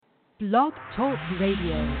Blog Talk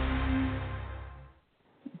Radio.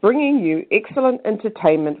 Bringing you excellent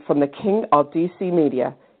entertainment from the king of DC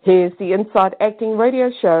media. Here's the Inside Acting Radio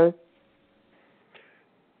Show.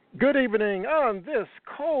 Good evening on this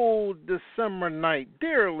cold December night.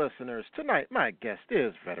 Dear listeners, tonight my guest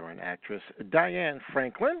is veteran actress Diane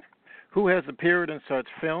Franklin, who has appeared in such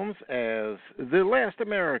films as The Last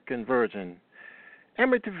American Virgin,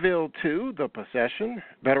 Amityville 2, The Possession,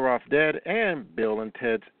 Better Off Dead, and Bill and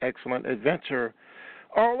Ted's Excellent Adventure,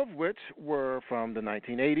 all of which were from the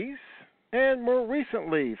 1980s, and more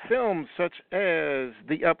recently, films such as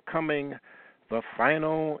the upcoming The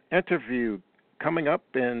Final Interview, coming up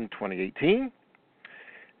in 2018.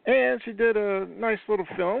 And she did a nice little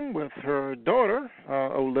film with her daughter,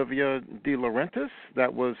 Olivia De Laurentiis,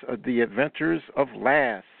 that was The Adventures of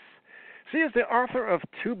Lass. She is the author of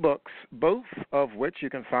 2 books, both of which you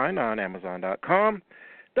can find on Amazon.com.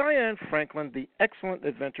 Diane Franklin, The Excellent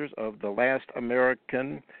Adventures of the Last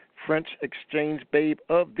American French Exchange Babe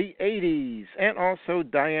of the 80s, and also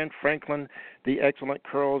Diane Franklin, The Excellent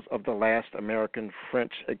Curls of the Last American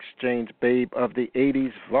French Exchange Babe of the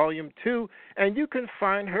 80s, Volume 2. And you can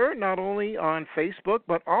find her not only on Facebook,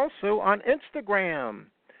 but also on Instagram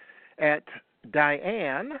at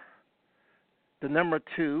Diane, the number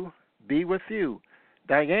 2, Be With You.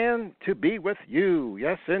 Diane to be with you.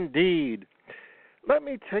 Yes, indeed. Let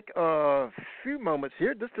me take a few moments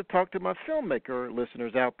here just to talk to my filmmaker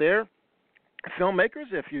listeners out there.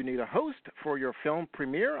 Filmmakers, if you need a host for your film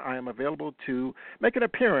premiere, I am available to make an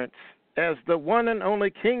appearance as the one and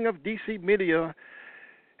only king of DC media.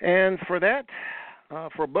 And for that,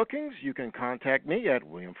 for bookings, you can contact me at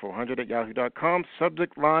william400@yahoo.com,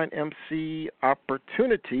 subject line MC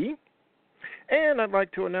Opportunity. And I'd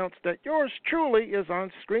like to announce that yours truly is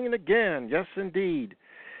on screen again. Yes, indeed.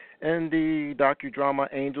 In the docudrama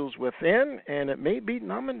Angels Within, and it may be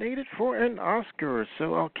nominated for an Oscar,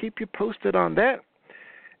 so I'll keep you posted on that.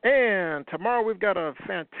 And tomorrow we've got a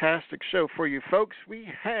fantastic show for you folks. We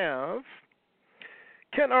have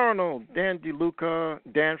Ken Arnold, Dan DeLuca,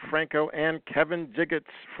 Dan Franco, and Kevin Jiggets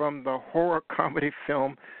from the horror comedy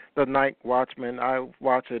film The Night Watchman. I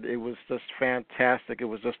watched it. It was just fantastic. It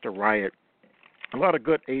was just a riot. A lot of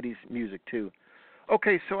good 80s music, too.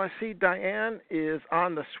 Okay, so I see Diane is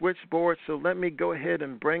on the switchboard, so let me go ahead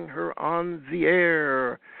and bring her on the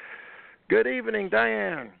air. Good evening,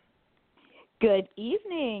 Diane. Good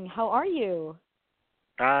evening. How are you?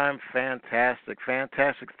 I'm fantastic.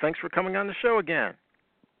 Thanks for coming on the show again.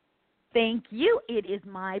 Thank you. It is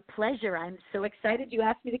my pleasure. I'm so excited you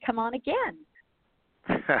asked me to come on again.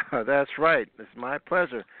 That's right. It's my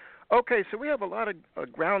pleasure. Okay, so we have a lot of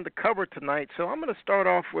ground to cover tonight, so I'm going to start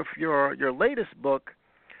off with your latest book.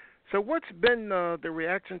 So what's been the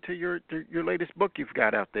reaction to your latest book you've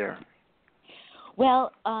got out there?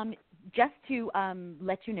 Well, just to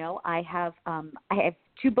let you know, I have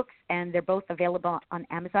 2 books, and they're both available on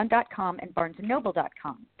Amazon.com and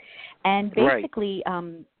BarnesandNoble.com. And basically,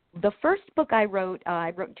 the first book I wrote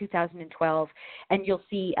in 2012, and you'll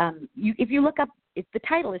see, if you look up, the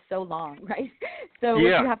title is so long, right? So what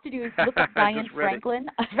you have to do is look up Diane Franklin,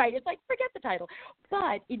 right? It's like, forget the title.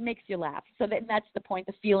 But it makes you laugh. So that's the point,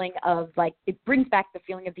 the feeling of, like, it brings back the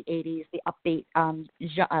feeling of the 80s, the upbeat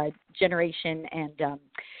generation, and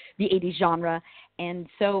the 80s genre. And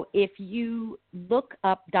so if you look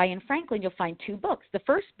up Diane Franklin, you'll find 2 books. The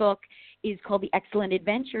first book is called The Excellent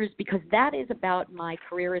Adventures, because that is about my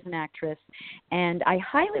career as an actress. And I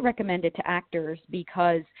highly recommend it to actors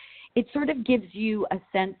because it sort of gives you a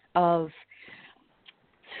sense of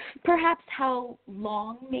perhaps how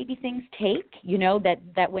long maybe things take,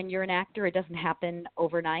 that when you're an actor, it doesn't happen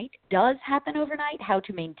overnight. Does happen overnight, how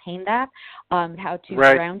to maintain that, how to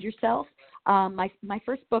ground yourself. My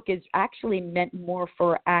first book is actually meant more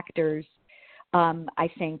for actors, I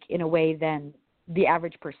think, in a way than the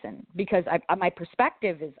average person, because my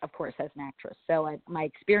perspective is, of course, as an actress, so my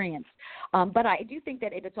experience. But I do think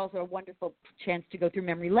that it's also a wonderful chance to go through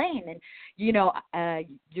memory lane, and,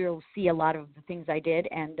 you'll see a lot of the things I did,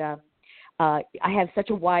 and I have such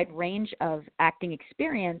a wide range of acting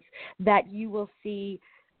experience that you will see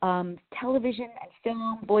television and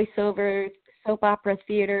film, voiceovers, soap opera,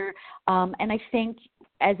 theater, and I think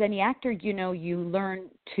as any actor, you learn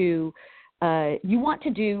to you want to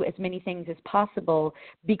do as many things as possible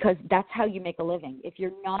because that's how you make a living. If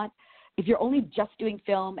you're only just doing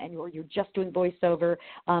film or you're just doing voiceover,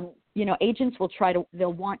 agents will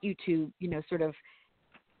they'll want you to, sort of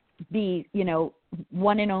be,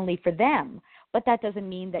 one and only for them. But that doesn't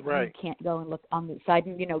mean that you can't go and look on the side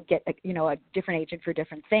and, get a different agent for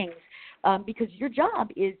different things, because your job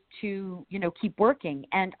is to, keep working.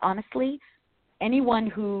 And honestly, anyone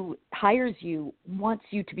who hires you wants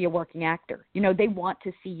you to be a working actor. You know, they want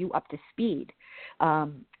to see you up to speed.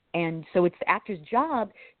 And so it's the actor's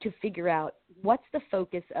job to figure out what's the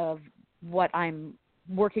focus of what I'm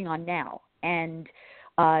working on now. And,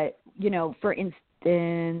 you know, for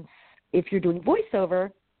instance, if you're doing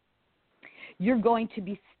voiceover, you're going to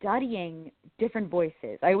be studying different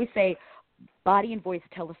voices. I always say body and voice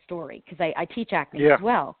tell a story, because I teach acting as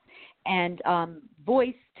well. And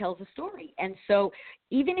voice tells a story. And so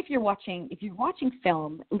even if you're watching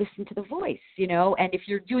film, listen to the voice, you know. And if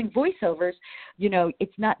you're doing voiceovers, you know,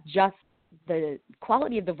 it's not just the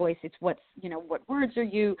quality of the voice, it's what's, you know, what words are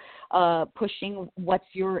you pushing, what's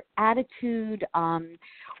your attitude,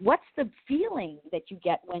 what's the feeling that you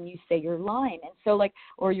get when you say your line, and so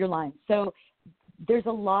or your line. So there's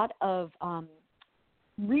a lot of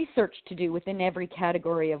research to do within every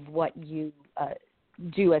category of what you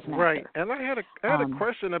do as an actor. Right, and I had a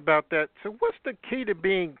question about that. So what's the key to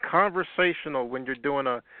being conversational when you're doing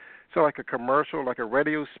like a commercial, like a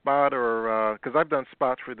radio spot, or because I've done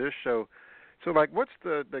spots for this show. So like, what's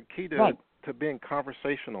the key to being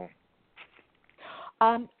conversational?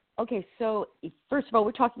 Okay, so first of all,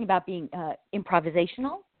 we're talking about being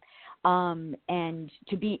improvisational, and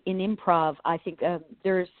to be in improv, I think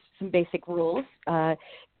there's some basic rules.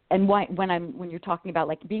 And when you're talking about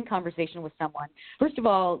like being conversational with someone, first of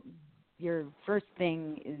all, your first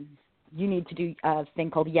thing is you need to do a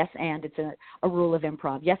thing called yes and. It's a rule of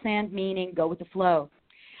improv. Yes and meaning go with the flow.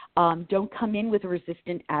 Don't come in with a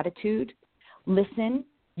resistant attitude. Listen.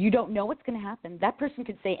 You don't know what's going to happen. That person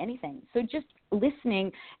could say anything. So just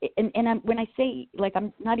listening, and when I say, like,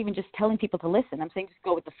 I'm not even just telling people to listen. I'm saying just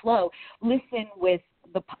go with the flow. Listen with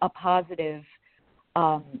a positive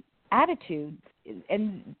attitude,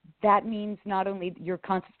 and that means not only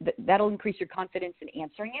that'll increase your confidence in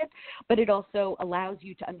answering it, but it also allows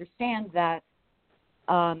you to understand that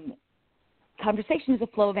conversation is a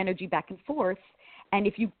flow of energy back and forth. And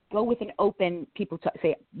if you go with an open, people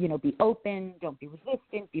say, you know, be open, don't be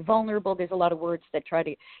resistant, be vulnerable. There's a lot of words that try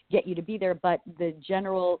to get you to be there, but the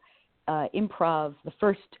general improv, the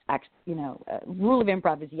first rule of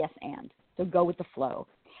improv is yes and. So go with the flow.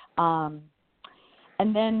 And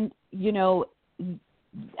then, you know,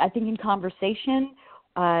 I think in conversation,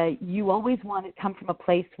 you always want to come from a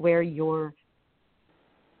place where you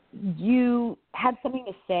have something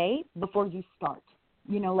to say before you start.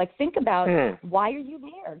 You know, like think about why are you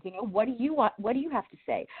there? You know, what do you want? What do you have to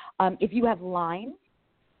say? If you have lines,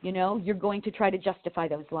 you know, you're going to try to justify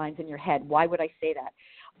those lines in your head. Why would I say that?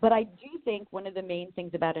 But I do think one of the main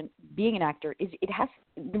things about being an actor is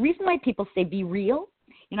the reason why people say be real.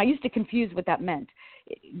 You know, I used to confuse what that meant.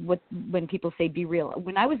 When people say be real.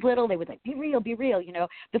 When I was little, they would like, be real, be real. You know,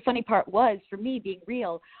 the funny part was, for me, being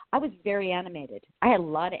real, I was very animated. I had a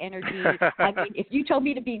lot of energy. I mean, if you told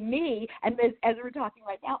me to be me, and as we're talking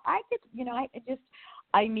right now, I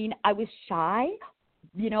was shy,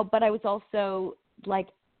 you know, but I was also like,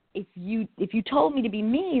 if you told me to be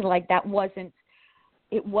me, like it wasn't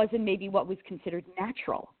maybe what was considered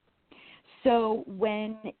natural. So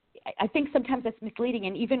I think sometimes that's misleading,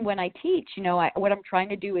 and even when I teach, you know, what I'm trying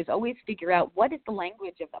to do is always figure out what is the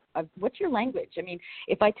language of what's your language. I mean,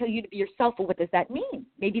 if I tell you to be yourself, well, what does that mean?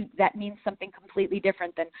 Maybe that means something completely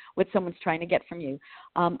different than what someone's trying to get from you.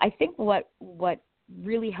 I think what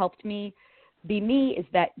really helped me be me is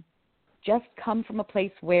that just come from a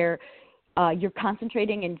place where you're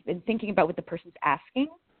concentrating and thinking about what the person's asking,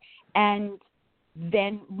 and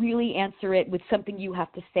then really answer it with something you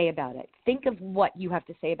have to say about it. Think of what you have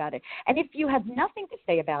to say about it. And if you have nothing to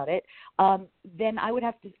say about it, then I would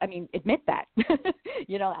have to, admit that.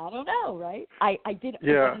 You know, I don't know, right? I did.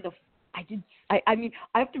 Yeah. I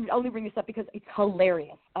have to only bring this up because it's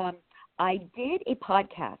hilarious. I did a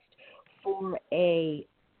podcast for a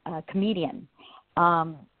comedian,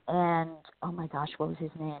 and oh my gosh, what was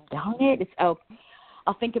his name? Darn it!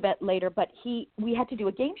 I'll think about it later, but we had to do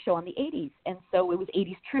a game show on the 80s, and so it was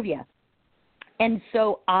 80s trivia. And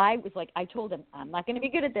so I was like, I told him, I'm not going to be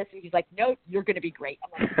good at this. And he's like, no, you're going to be great. I'm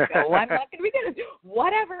like, no, I'm not going to be good at this.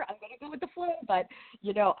 Whatever, I'm going to go with the flow, but,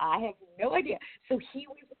 you know, I have no idea. So he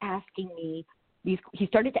was asking me he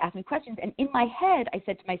started to ask me questions, and in my head, I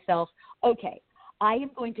said to myself, okay, I am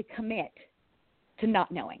going to commit to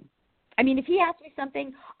not knowing. I mean, if he asks me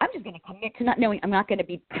something, I'm just going to commit to not knowing. I'm not going to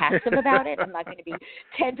be passive about it. I'm not going to be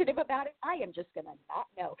tentative about it. I am just going to not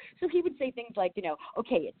know. So he would say things like, you know,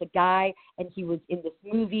 okay, it's a guy, and he was in this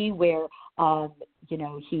movie where, you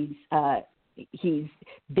know, he's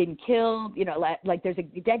been killed. You know, like there's a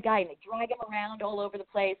dead guy, and they drag him around all over the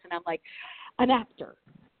place. And I'm like, an actor.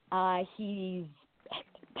 He's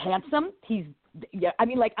handsome. He's yeah, I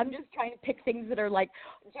mean, like, I'm just trying to pick things that are, like,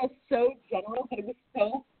 just so general, but it was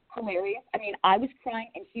so hilarious. I mean, I was crying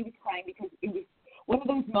and he was crying because it was one of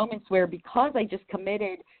those moments where, because I just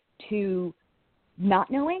committed to not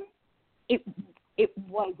knowing, it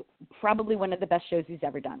was probably one of the best shows he's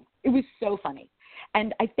ever done. It was so funny.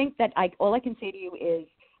 And I think that all I can say to you is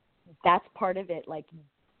that's part of it. Like,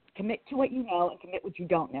 commit to what you know and commit what you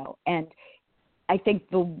don't know. And I think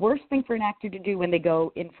the worst thing for an actor to do when they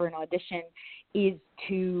go in for an audition is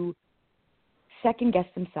to second guess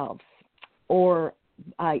themselves or,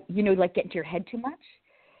 like get into your head too much.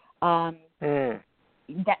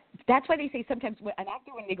 That's why they say sometimes an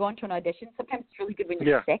actor, when they go into an audition, sometimes it's really good when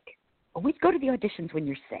you're sick. Always go to the auditions when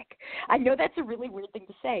you're sick. I know that's a really weird thing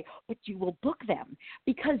to say, but you will book them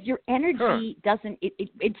because your energy doesn't.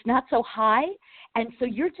 It's not so high, and so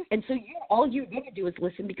all you're gonna do is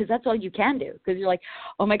listen because that's all you can do. Because you're like,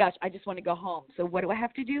 oh my gosh, I just want to go home. So what do I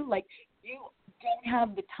have to do? Like, you don't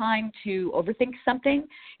have the time to overthink something.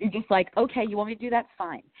 You're just like, okay, you want me to do that?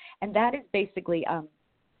 Fine. And that is basically,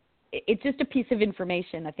 it's just a piece of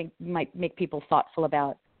information I think might make people thoughtful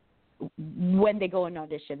about when they go and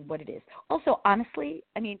audition, what it is. Also, honestly,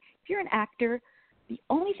 I mean, if you're an actor, the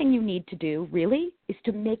only thing you need to do, really, is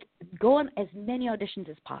to go on as many auditions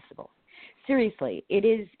as possible. Seriously, it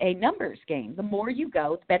is a numbers game. The more you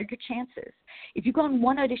go, the better your chances. If you go on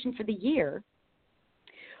one audition for the year,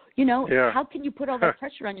 how can you put all that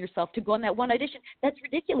pressure on yourself to go on that one audition? That's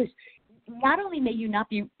ridiculous. Not only may you not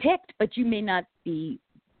be picked, but you may not be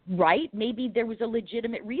right. Maybe there was a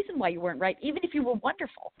legitimate reason why you weren't right, even if you were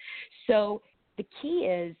wonderful. So the key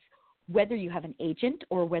is whether you have an agent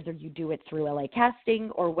or whether you do it through LA Casting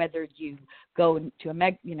or whether you go to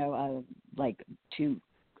to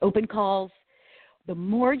open calls. The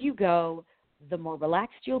more you go, the more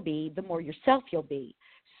relaxed you'll be, the more yourself you'll be.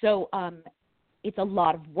 So it's a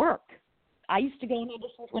lot of work. I used to go on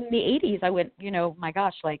auditions when in the 80s. I went, my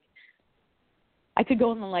gosh, like I could go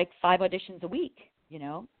on 5 auditions a week.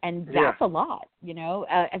 And that's a lot,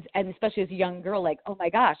 and especially as a young girl, like, oh my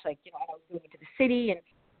gosh, like, I was moving to the city and,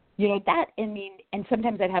 and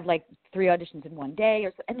sometimes I'd have 3 auditions in one day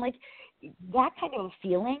and that kind of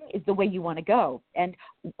feeling is the way you want to go. And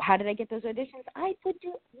how did I get those auditions? I would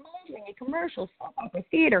do modeling in commercials, soap opera,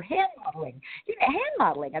 theater, hand modeling.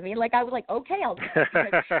 I mean, I was like, okay, I'll do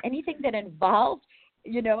it. Anything that involved,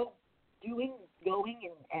 going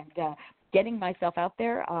and getting myself out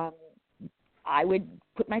there, I would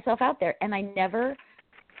put myself out there, and I never,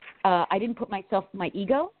 I didn't put my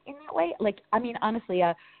ego in that way. Honestly,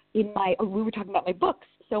 we were talking about my books.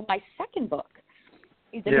 So my second book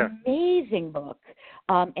is an amazing book,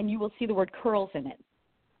 and you will see the word curls in it.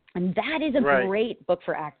 And that is a great book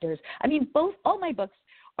for actors. I mean, all my books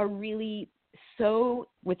are really so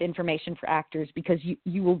with information for actors because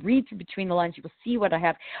you will read through between the lines. You will see what I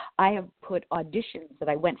have. I have put auditions that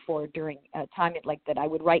I went for during a time that I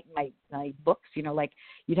would write in my books,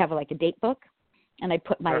 you'd have a date book, and I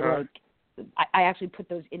put my I actually put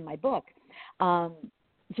those in my book.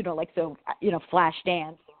 Flash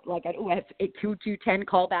dance, I have a 2-2-10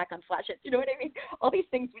 callback on Flash. You know what I mean? All these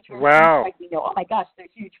things which were oh my gosh, they're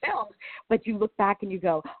huge films. But you look back and you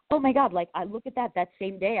go, oh my God, I look at that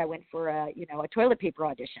same day I went for a toilet paper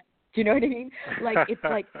audition. Do you know what I mean? It's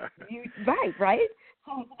right?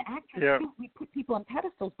 So as an actor, we put people on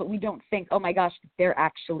pedestals, but we don't think, oh my gosh, they're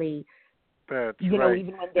actually, that's even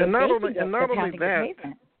when they're and not only that.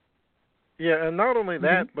 Yeah, and not only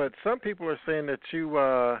that, but some people are saying that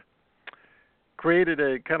you created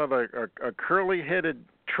a kind of a curly-headed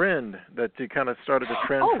trend, that you kind of started a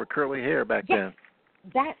trend for curly hair back then.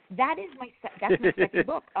 That's my second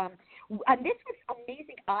book. And this was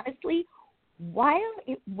amazing, honestly.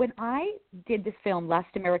 When I did this film,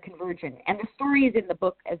 Last American Virgin, and the story is in the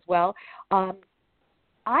book as well,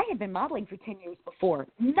 I had been modeling for 10 years before.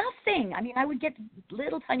 Nothing. I mean, I would get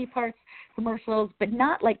little tiny parts, commercials, but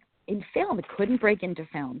not in film. It couldn't break into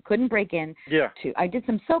film. Couldn't break in. I did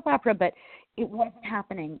some soap opera, but it wasn't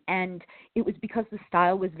happening. And it was because the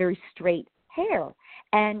style was very straight hair.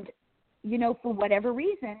 And, for whatever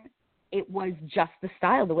reason, it was just the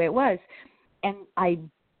style, the way it was. And I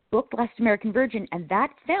booked Last American Virgin, and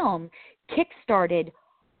that film kick-started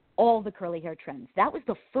all the curly hair trends. That was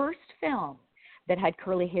the first film that had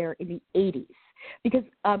curly hair in the 80s. Because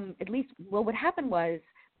what happened was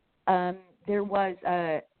there was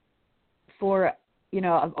for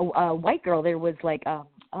a white girl, there was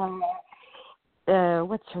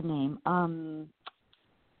what's her name?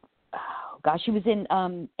 She was in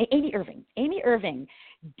Amy Irving. Amy Irving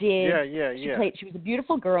did. She was a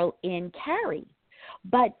beautiful girl in Carrie,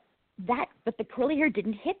 but but the curly hair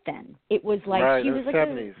didn't hit then. It was like right, she was like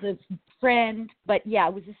the friend, but yeah,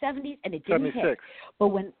 it was the 70s and it didn't 76. hit. But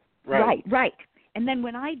when right. And then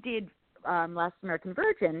when I did Last American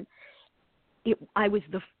Virgin, it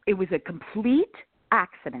was a complete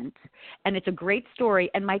accident, and it's a great story.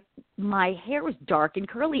 And my hair was dark and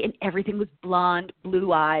curly, and everything was blonde,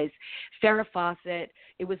 blue eyes, Farrah Fawcett.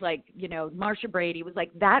 It was like, Marsha Brady. It was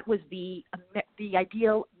like that was the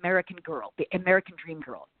ideal American girl, the American dream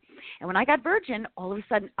girl. And when I got Virgin, all of a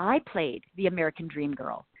sudden I played the American dream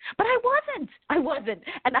girl. But I wasn't.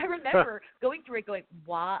 And I remember going through it going,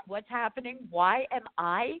 what's happening? Why am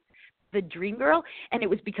I the dream girl? And it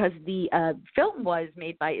was because the film was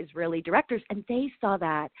made by Israeli directors, and they saw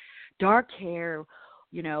that dark hair,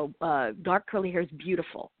 dark curly hair is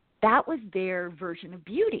beautiful. That was their version of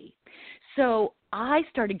beauty. So I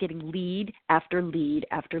started getting lead after lead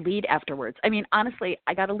after lead afterwards. I mean, honestly,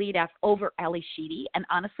 I got a lead over Ali Sheedy, and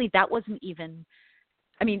honestly, that wasn't even –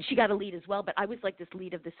 I mean, she got a lead as well, but I was like this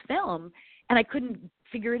lead of this film, and I couldn't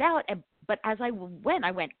figure it out. But as I went,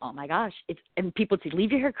 oh, my gosh. And people would say,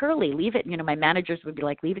 leave your hair curly, leave it. My managers would be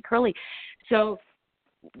like, leave it curly. So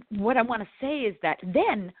what I want to say is that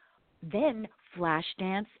then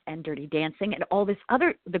Flashdance and Dirty Dancing and all this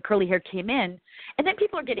the curly hair came in, and then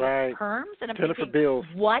people are getting perms, and I'm Jennifer thinking, Beals.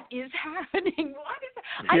 what is happening?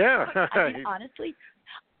 Yeah. I mean, honestly,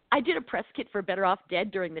 I did a press kit for Better Off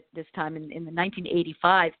Dead during this time in the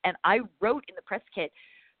 1985, and I wrote in the press kit,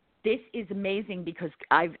 this is amazing because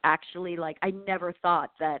I've actually, I never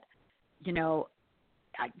thought that,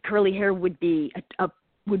 curly hair would be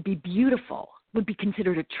beautiful, would be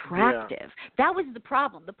considered attractive. Yeah. That was the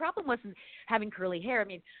problem. The problem wasn't having curly hair. I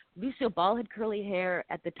mean, Lucille Ball had curly hair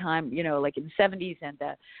at the time, like in the 70s, and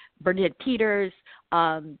Bernadette Peters,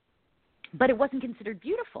 but it wasn't considered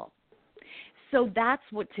beautiful. So that's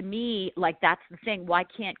what, to me, that's the thing. Why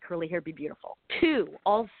can't curly hair be beautiful? Two,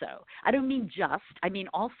 also. I don't mean just. I mean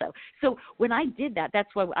also. So when I did that, that's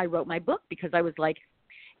why I wrote my book, because I was like,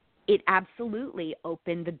 it absolutely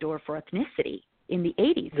opened the door for ethnicity in the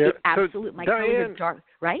 80s. Yeah. It absolutely. So my Diane, colors are dark,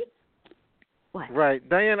 right? What? Right.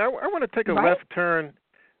 Diane, I want to take a left turn.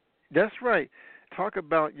 That's right. Talk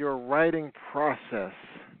about your writing process.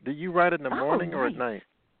 Do you write in the morning or at night?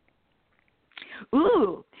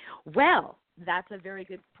 Ooh, well, that's a very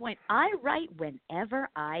good point. I write whenever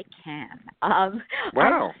I can. Wow.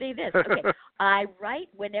 I will say this. Okay, I write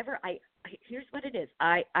whenever here's what it is.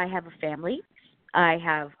 I have a family. I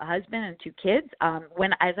have a husband and 2 kids.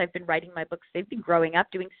 As I've been writing my books, they've been growing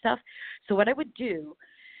up doing stuff. So what I would do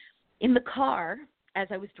in the car as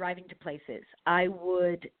I was driving to places, I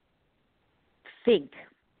would think,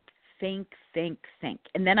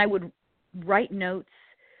 and then I would write notes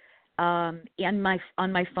on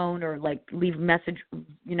my phone, or leave message,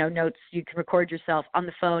 notes you can record yourself on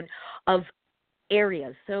the phone of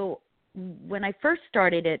areas. So when I first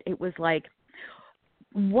started it was like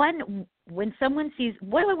when someone sees,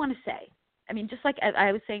 what do I want to say? I mean, just like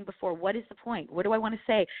I was saying before, what is the point? What do I want to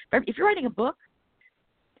say? If you're writing a book,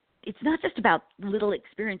 it's not just about little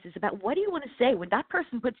experiences. It's about what do you want to say when that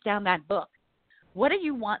person puts down that book? What do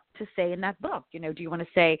you want to say in that book? Do you want to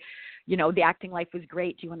say, the acting life was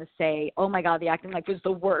great? Do you want to say, oh my God, the acting life was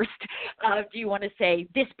the worst? Do you want to say,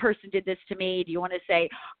 this person did this to me? Do you want to say,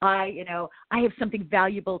 I have something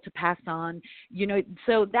valuable to pass on?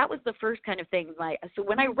 So that was the first kind of thing. So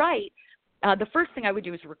when I write, the first thing I would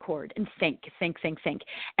do is record and think.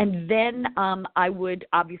 And then I would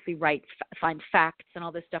obviously find facts and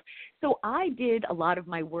all this stuff. So I did a lot of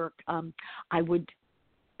my work. I would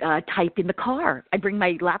type in the car. I'd bring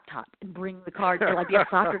my laptop and bring the car till I'd be at a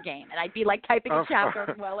soccer game, and I'd be typing a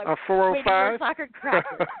chapter while I was waiting for a soccer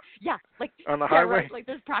practice. Yeah, on the highway. Right,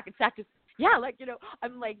 there's practice. Yeah,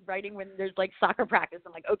 I'm writing when there's soccer practice.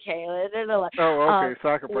 I'm like, okay. Okay,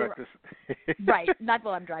 soccer practice. Right, not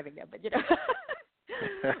while I'm driving them, but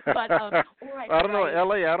But or I don't know,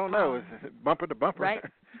 LA. I don't know. It's bumper to bumper.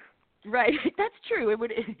 Right. That's true. I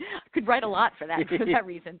could write a lot for that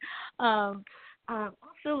reason.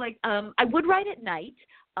 Also, I would write at night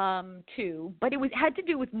too, but it had to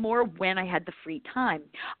do with more when I had the free time.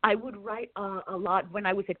 I would write a lot when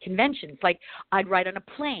I was at conventions. I'd write on a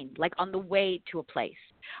plane, on the way to a place,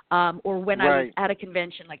 or when I was at a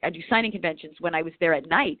convention. I do signing conventions when I was there at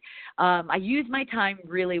night. I use my time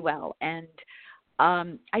really well, and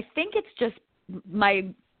I think it's just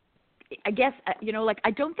I guess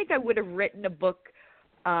I don't think I would have written a book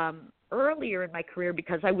earlier in my career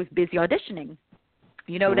because I was busy auditioning.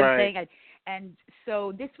 You know what I'm saying? And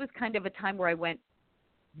so this was kind of a time where I went,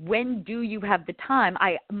 when do you have the time?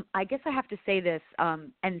 I guess I have to say this,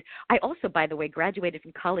 and I also, by the way, graduated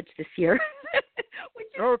from college this year. Which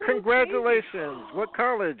is so congratulations! crazy. What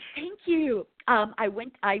college? Thank you.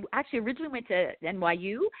 I actually originally went to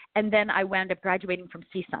NYU, and then I wound up graduating from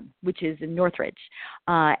CSUN, which is in Northridge.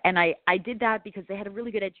 And I did that because they had a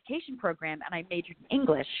really good education program, and I majored in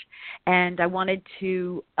English, and I wanted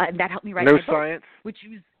to. That helped me write my book, science, which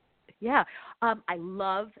was. Yeah, I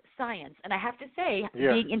love science, and I have to say,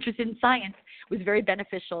 being interested in science was very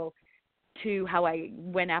beneficial to how I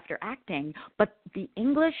went after acting. But the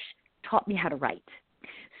English taught me how to write,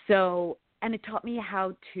 and it taught me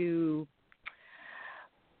how to,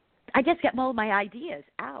 I guess, get all of my ideas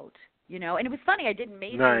out. And it was funny. I didn't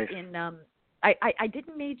major in. I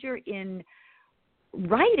didn't major in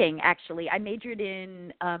writing. Actually, I majored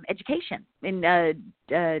in education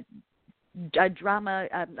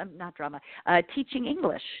teaching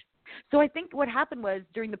English. So I think what happened was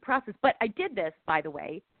during the process, but I did this, by the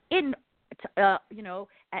way, at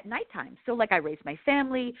nighttime. So I raised my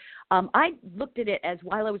family. I looked at it as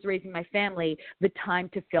while I was raising my family, the time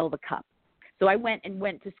to fill the cup. So I went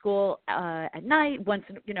to school at night once,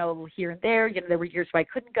 here and there. There were years where I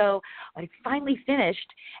couldn't go. I finally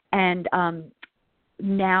finished, and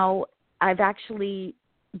now I've actually,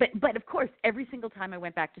 but of course, every single time I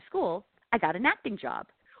went back to school, I got an acting job.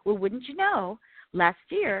 Well, wouldn't you know,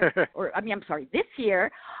 this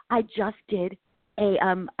year, I just did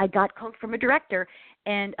I got called from a director,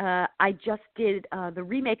 and I just did the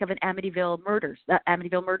remake of an Amityville Murders, the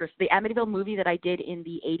Amityville movie that I did in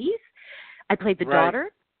the 80s. I played the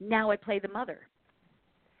daughter. Now I play the mother.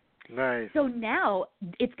 Nice. So now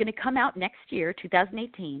it's going to come out next year,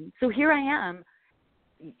 2018. So here I am,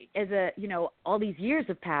 as all these years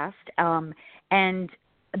have passed, and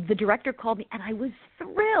the director called me, and I was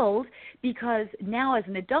thrilled because now as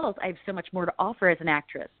an adult, I have so much more to offer as an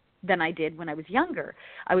actress than I did when I was younger.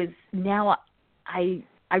 I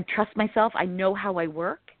trust myself. I know how I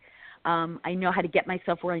work. I know how to get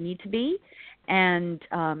myself where I need to be. And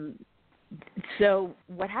so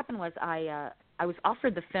what happened was I was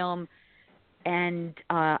offered the film, and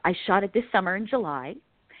I shot it this summer in July.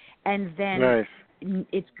 And then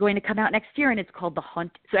it's going to come out next year, and it's called The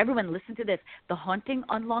Haunt. So everyone listen to this. The Haunting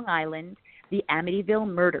on Long Island, The Amityville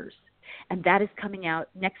Murders. And that is coming out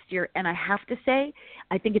next year. And I have to say,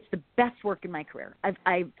 I think it's the best work in my career.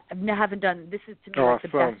 I haven't done, this is to me like the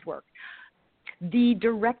best work. The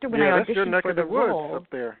director, when I auditioned for the role. Up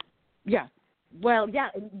there. Yeah. Well, yeah,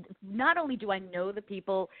 not only do I know the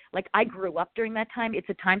people, I grew up during that time. It's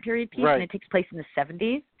a time period piece, and it takes place in the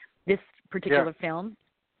 70s, this particular film.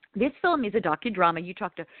 This film is a docudrama. You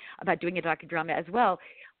talked about doing a docudrama as well.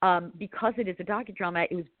 Because it is a docudrama,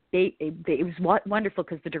 it was wonderful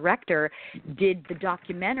because the director did the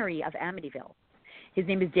documentary of Amityville. His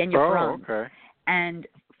name is Daniel Franz. Okay. And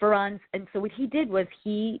Franz, and so what he did was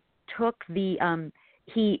he took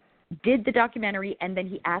he did the documentary, and then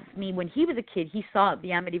he asked me, when he was a kid, he saw the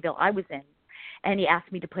Amityville I was in, and he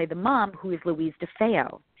asked me to play the mom, who is Louise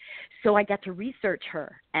DeFeo. So I got to research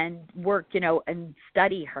her and work, and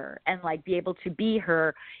study her and be able to be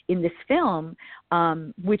her in this film,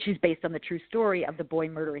 which is based on the true story of the boy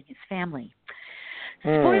murdering his family.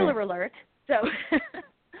 Spoiler alert. So,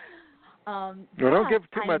 don't give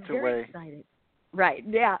too much away. Excited. Right.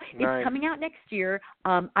 Yeah. It's coming out next year.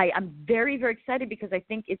 I'm very, very excited because I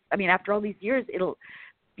think after all these years, it'll,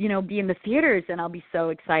 be in the theaters, and I'll be so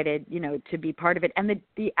excited, to be part of it. And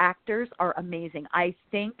the actors are amazing. I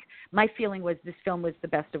think my feeling was this film was the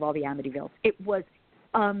best of all the Amityvilles. It was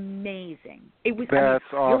amazing. It was. That's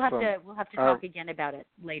awesome. We'll have to talk again about it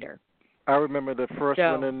later. I remember the first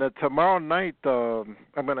one, and tomorrow night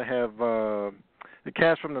I'm going to have the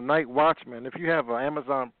cast from The Night Watchman. If you have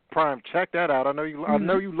Amazon Prime, check that out. I know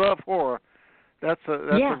you love horror. That's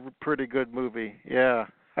a pretty good movie. Yeah.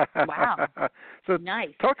 Wow. So nice.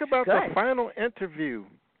 Talk about the final interview.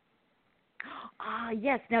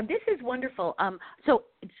 Yes. Now this is wonderful. So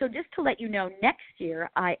just to let you know, next year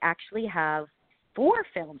I actually have 4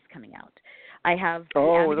 films coming out. I have the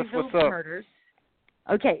Amityville Murders.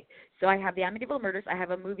 Okay. So I have the Amityville Murders. I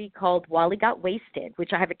have a movie called Wally Got Wasted,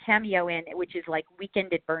 which I have a cameo in, which is like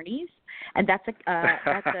Weekend at Bernie's, and that's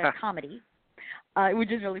a comedy.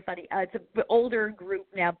 Which is really funny. It's an older group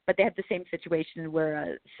now, but they have the same situation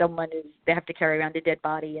where they have to carry around a dead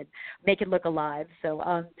body and make it look alive.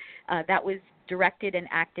 So that was directed and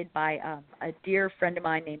acted by a dear friend of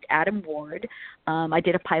mine named Adam Ward. I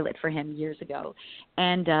did a pilot for him years ago.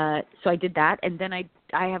 And so I did that. And then I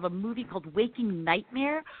have a movie called Waking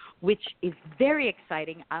Nightmare, which is very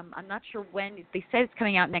exciting. I'm not sure when. They said it's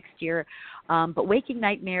coming out next year. But Waking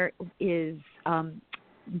Nightmare is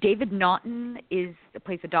David Naughton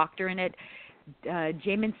plays a doctor in it.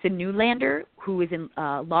 Jamison Newlander, who is in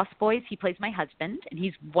Lost Boys, he plays my husband, and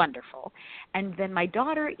he's wonderful. And then my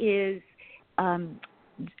daughter is,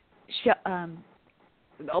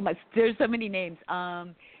 there's so many names.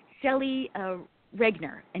 Shelley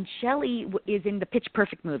Regner, and Shelley is in the Pitch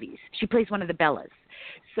Perfect movies. She plays one of the Bellas.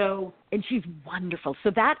 So, and she's wonderful.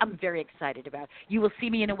 So that I'm very excited about. You will see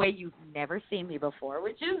me in a way you've never seen me before,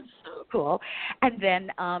 which is so cool. And then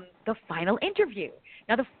the final interview.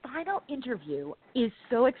 Now, the final interview is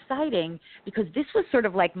so exciting because this was sort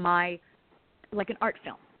of like an art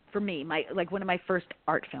film for me, one of my first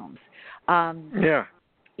art films. Yeah.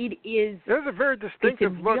 It is. There's a very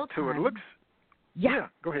distinctive look to it. It looks. Yeah.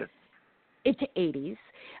 Go ahead. It's 80s.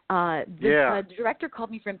 The director called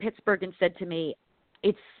me from Pittsburgh and said to me,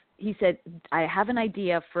 he said, I have an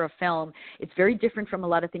idea for a film. It's very different from a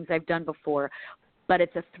lot of things I've done before, but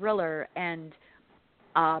it's a thriller, and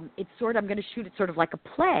I'm going to shoot it sort of like a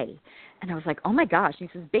play. And I was like, oh my gosh. And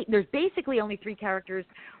he says, there's basically only 3 characters,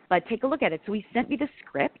 but take a look at it. So he sent me the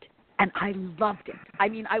script, and I loved it. I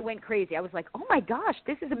mean, I went crazy. I was like, oh my gosh,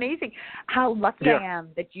 this is amazing. How lucky I am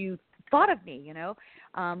that you thought of me,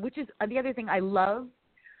 which is the other thing. I love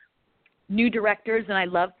new directors, and I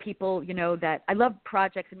love people, that I love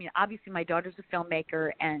projects. I mean, obviously my daughter's a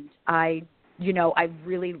filmmaker, and I've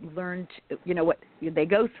really learned, what they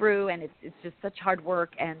go through, and it's just such hard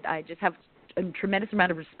work, and I just have a tremendous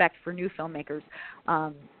amount of respect for new filmmakers.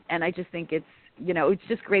 And I just think it's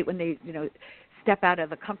just great when they, step out of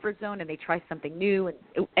the comfort zone and they try something new.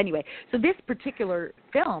 And anyway, so this particular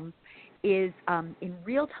film is in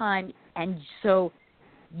real time, and so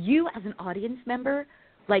you as an audience member,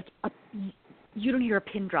 you don't hear a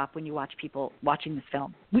pin drop when you watch people watching this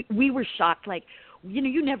film. We were shocked,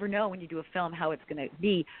 you never know when you do a film how it's going to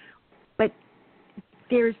be, but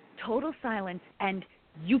there's total silence, and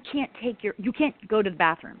you can't go to the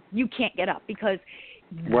bathroom. You can't get up because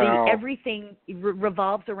everything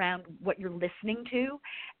revolves around what you're listening to,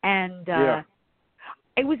 and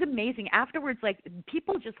it was amazing. Afterwards,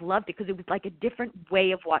 people just loved it because it was like a different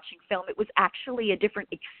way of watching film. It was actually a different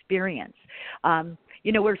experience.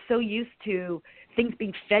 We're so used to things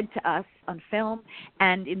being fed to us on film,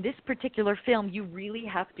 and in this particular film, you really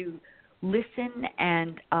have to listen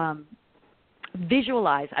and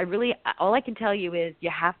visualize. All I can tell you is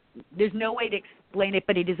there's no way to explain it,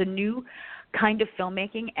 but it is a new kind of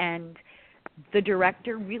filmmaking, and the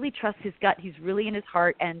director really trusts his gut. He's really in his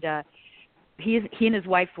heart, and he and his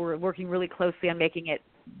wife were working really closely on making it,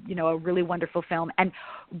 a really wonderful film. And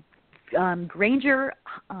Granger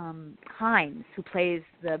Hines, who plays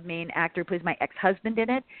the main actor, plays my ex-husband in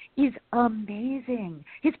it, is amazing.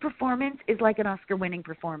 His performance is like an Oscar-winning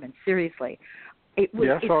performance. Seriously, I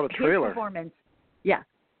saw the trailer. His performance,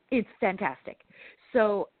 it's fantastic.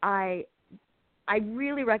 So I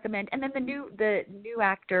really recommend. And then the new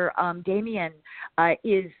actor, Damien,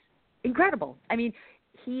 is incredible. I mean,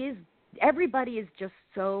 everybody is just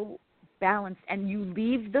so balanced, and you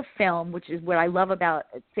leave the film, which is what I love about,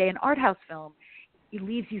 say, an art house film, it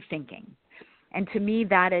leaves you thinking. And to me,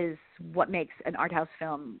 that is what makes an art house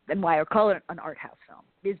film, and why I call it an art house film,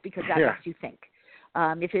 is because that makes you think.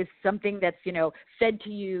 If it's something that's, fed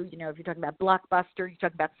to you, if you're talking about Blockbuster, you're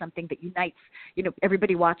talking about something that unites,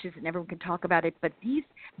 everybody watches and everyone can talk about it. But these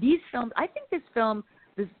films, I think this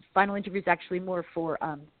final interview is actually more for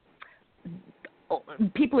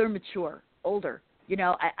people who are mature, older.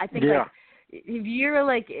 I think if you're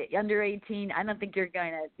under 18, I don't think I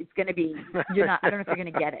don't know if you're going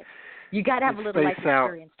to get it. You got to have a little life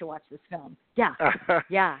experience to watch this film. Yeah.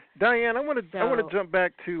 Yeah. Diane, I want to jump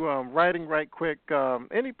back to writing right quick.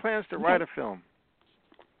 Any plans to write a film?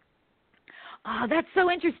 Oh, that's so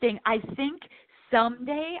interesting. I think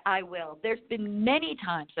someday I will. There's been many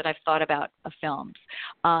times that I've thought about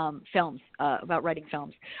about writing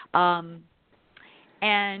films.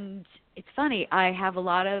 And it's funny, I have a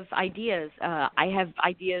lot of ideas. I have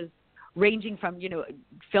ideas ranging from,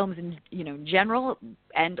 films in, general,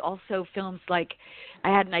 and also films I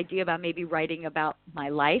had an idea about maybe writing about my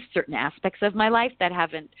life, certain aspects of my life that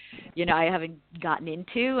I haven't gotten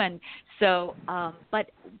into. And so,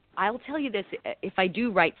 but I'll tell you this, if I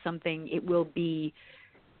do write something, it will be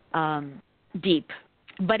deep,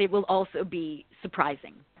 but it will also be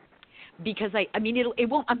surprising. Because it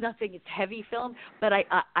won't. I'm not saying it's heavy film, but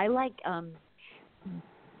I like.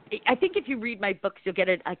 I think if you read my books, you'll get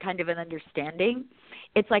a kind of an understanding.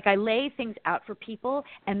 It's like I lay things out for people,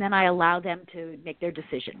 and then I allow them to make their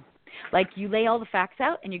decision. You lay all the facts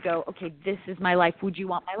out, and you go, okay, this is my life. Would you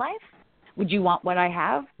want my life? Would you want what I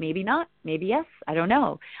have? Maybe not. Maybe yes. I don't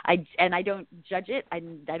know. I don't judge it. I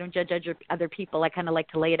don't judge other people. I kind of like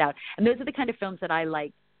to lay it out. And those are the kind of films that I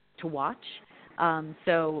like to watch.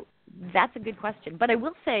 So that's a good question. But I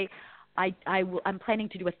will say I'm planning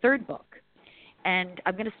to do a third book. And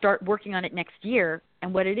I'm going to start working on it next year.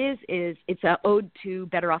 And what it is it's an ode to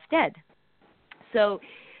Better Off Dead. So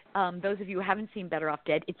those of you who haven't seen Better Off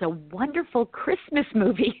Dead, it's a wonderful Christmas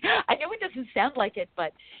movie. I know it doesn't sound like it,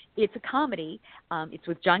 but it's a comedy. It's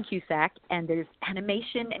with John Cusack, and there's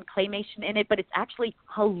animation and claymation in it, but it's actually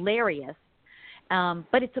hilarious.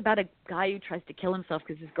 But it's about a guy who tries to kill himself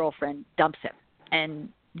because his girlfriend dumps him. And,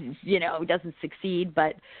 doesn't succeed,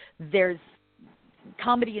 but there's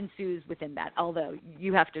comedy ensues within that, although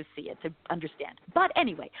you have to see it to understand. But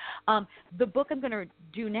anyway, the book I'm going to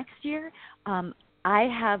do next year, I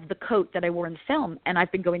have the coat that I wore in the film, and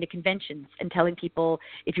I've been going to conventions and telling people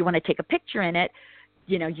if you want to take a picture in it,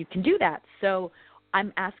 you can do that. So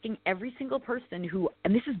I'm asking every single person who,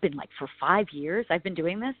 and this has been like for 5 years I've been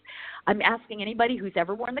doing this, I'm asking anybody who's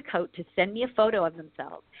ever worn the coat to send me a photo of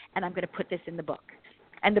themselves, and I'm going to put this in the book.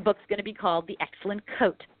 And the book's going to be called The Excellent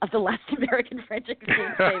Coat of the Last American French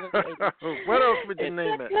Exchange Slave of the 80s. What else would you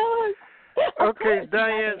name it? Okay,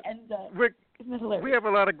 Diane, we have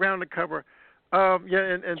a lot of ground to cover. And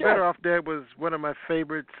sure. Better Off Dead was one of my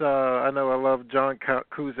favorites. I know I love John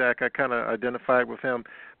Cusack. I kind of identified with him.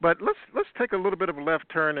 But let's take a little bit of a left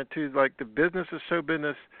turn into like the business of show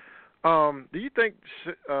business. Do you think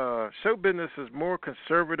show business is more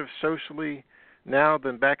conservative socially now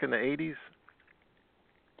than back in the 80s?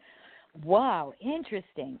 Wow,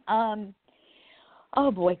 interesting.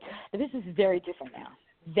 Oh boy, the business is very different now.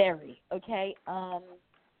 Very, okay. Back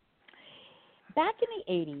in the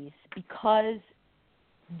 80s, because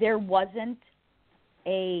there wasn't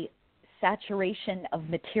a saturation of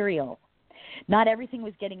material, not everything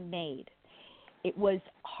was getting made. It was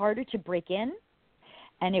harder to break in,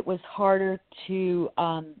 and it was harder to,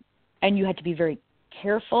 and you had to be very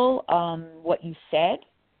careful what you said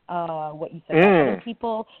about other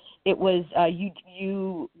people. It was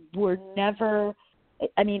you were never.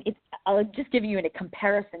 I mean, I'll just give you a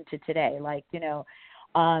comparison to today. Like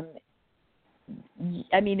I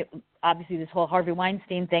mean, obviously this whole Harvey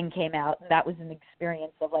Weinstein thing came out, and that was an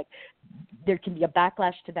experience of like there can be a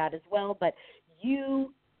backlash to that as well. But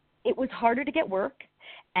it was harder to get work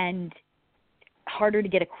and harder to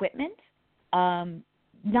get equipment.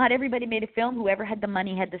 Not everybody made a film. Whoever had the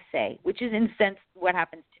money had the say, which is in a sense what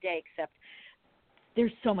happens today, except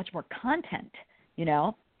there's so much more content,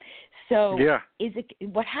 So yeah.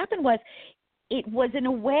 What happened was it was in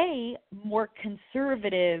a way more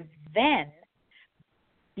conservative then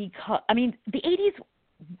because, I mean, the 80s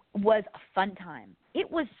was a fun time. It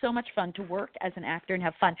was so much fun to work as an actor and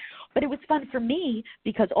have fun. But it was fun for me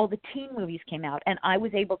because all the teen movies came out and I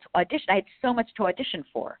was able to audition. I had so much to audition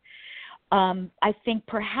for. I think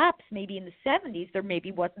perhaps maybe in the 70s there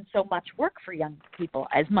maybe wasn't so much work for young people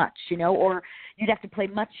as much, or you'd have to play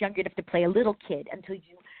much younger. You'd have to play a little kid until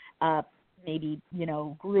you maybe,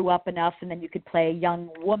 grew up enough, and then you could play a young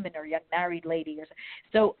woman or a young married lady.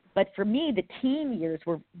 So, but for me, the teen years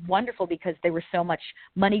were wonderful because there was so much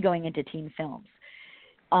money going into teen films.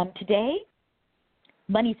 Today,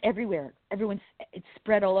 money's everywhere. It's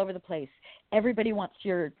spread all over the place. Everybody wants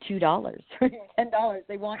your $2 or $10.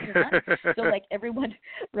 They want your money. So like everyone,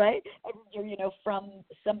 right? From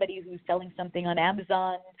somebody who's selling something on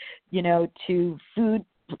Amazon, to food,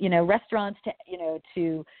 restaurants,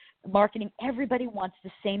 to marketing. Everybody wants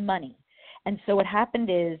the same money. And so what happened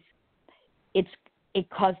is it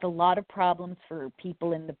caused a lot of problems for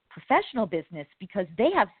people in the professional business because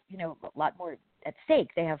they have, a lot more at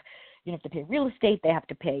stake. They have to pay real estate, they have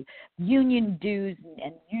to pay union dues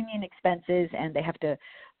and union expenses, and they have to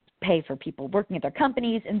pay for people working at their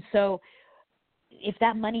companies. And so if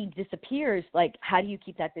that money disappears, like, how do you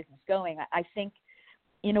keep that business going? I think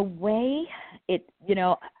in a way I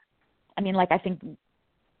think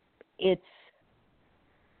it's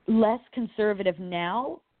less conservative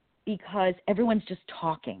now because everyone's just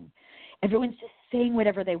talking. Everyone's just saying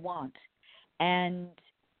whatever they want. And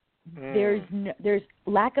there's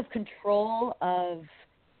lack of control of.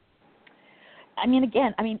 I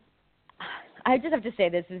just have to say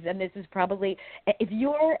this is probably, if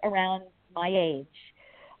you're around my age,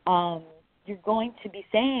 you're going to be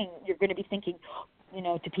thinking,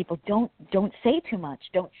 to people, don't say too much,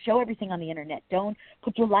 don't show everything on the internet, don't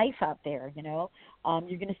put your life out there. You're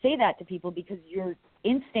going to say that to people because your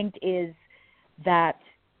instinct is that.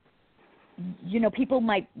 People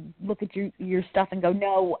might look at your stuff and go,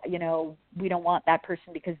 no, we don't want that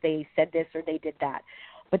person because they said this or they did that.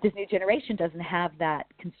 But this new generation doesn't have that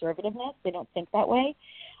conservativeness. They don't think that way.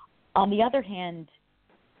 On the other hand,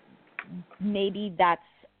 maybe that's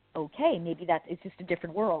okay. Maybe it's just a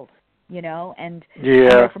different world, you know. And I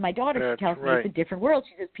know for my daughter, she tells me it's a different world.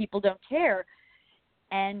 She says people don't care.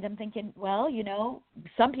 And I'm thinking, well, you know,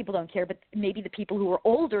 some people don't care, but maybe the people who are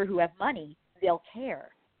older who have money, they'll care.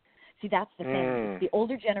 See, that's the thing. The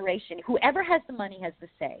older generation, whoever has the money has the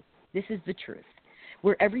say. This is the truth.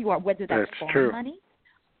 Wherever you are, whether that's foreign money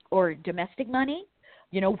or domestic money,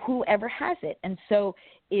 you know, whoever has it. And so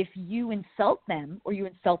if you insult them or you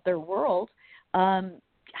insult their world,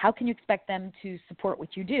 how can you expect them to support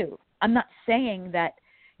what you do? I'm not saying that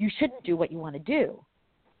you shouldn't do what you want to do.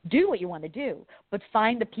 Do what you want to do, but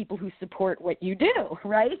find the people who support what you do,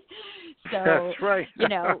 right? So, that's right. You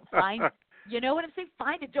know, find, you know what I'm saying?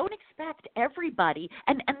 Find it. Don't expect everybody.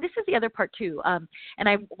 And this is the other part, too. And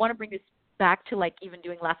I want to bring this back to, like, even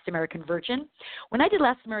doing Last American Virgin. When I did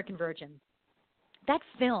Last American Virgin, that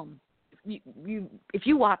film, if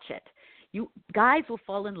you watch it, guys will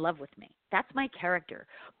fall in love with me. That's my character.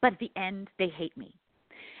 But at the end, they hate me.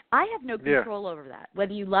 I have no control over that.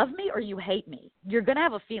 Whether you love me or you hate me, you're going to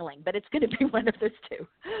have a feeling, but it's going to be one of those two.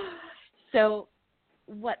 So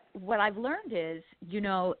what I've learned is, you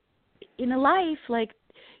know, in a life, like,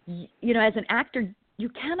 you know, as an actor, you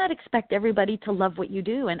cannot expect everybody to love what you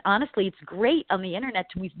do. And honestly, it's great on the internet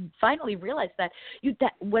to finally realize that.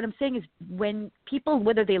 What I'm saying is when people,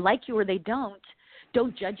 whether they like you or they don't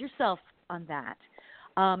judge yourself on that.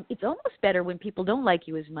 It's almost better when people don't like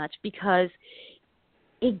you as much because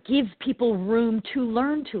it gives people room to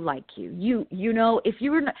learn to like you. You know, if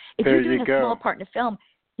you're doing a small part in a film,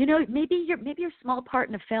 you know, maybe you're a small part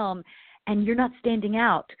in a film and you're not standing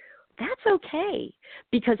out. That's okay,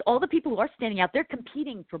 because all the people who are standing out, they're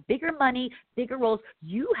competing for bigger money, bigger roles.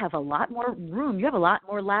 You have a lot more room. You have a lot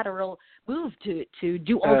more lateral move to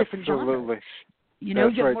do all different genres. You know,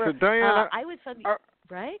 that's right. More, so Diana, I was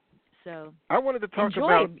right. So I wanted to talk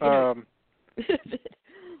about.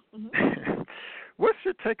 What's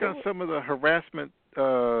your take on some of the harassment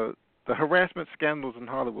scandals in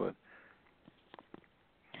Hollywood?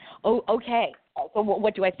 Oh, okay. So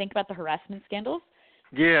what do I think about the harassment scandals?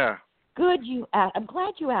 Yeah. Good, you asked. I'm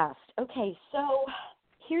glad you asked. Okay, so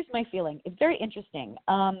here's my feeling. It's very interesting.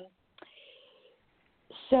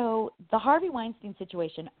 So the Harvey Weinstein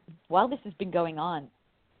situation, while this has been going on,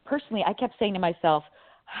 personally, I kept saying to myself,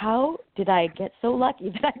 how did I get so lucky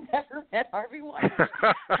that I never met Harvey Weinstein?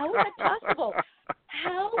 How is that possible?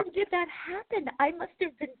 How did that happen? I must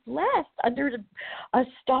have been blessed under a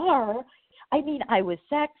star. I mean, I was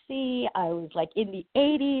sexy. I was like in the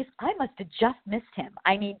 80s. I must have just missed him.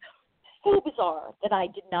 I mean, so bizarre that I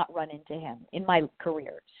did not run into him in my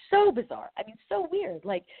career. So bizarre. I mean, so weird.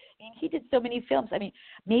 Like, I mean, he did so many films. I mean,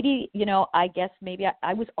 maybe, you know, I guess maybe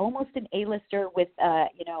I was almost an A-lister with,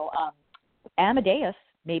 Amadeus.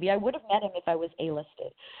 Maybe I would have met him if I was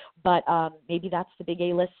A-listed. But maybe that's the big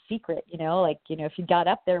A-list secret, you know, like, you know, if you got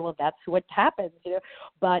up there, well, that's what happens, you know.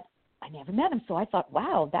 But I never met him, so I thought,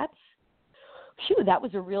 wow, that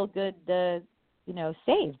was a real good,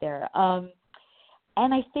 save there.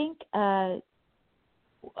 And I think, and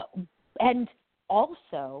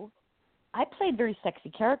also, I played very sexy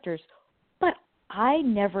characters, but I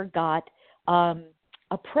never got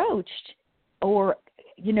approached or,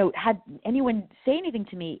 you know, had anyone say anything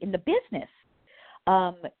to me in the business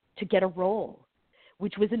to get a role,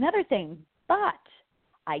 which was another thing. But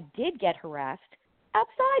I did get harassed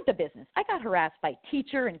outside the business. I got harassed by a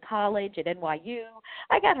teacher in college at NYU.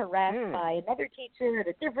 I got harassed by another teacher at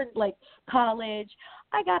a different, college.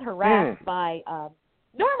 I got harassed by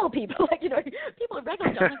normal people, people in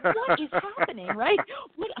regular jobs. I'm like, what is happening, right?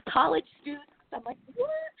 What, a college student? I'm like,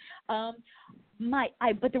 what?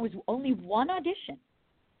 But there was only one audition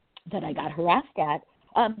that I got harassed at.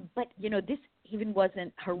 But, this even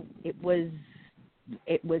wasn't her. It was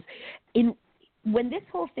when this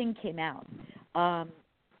whole thing came out,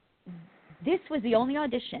 this was the only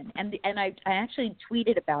audition, and I actually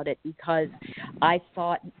tweeted about it because I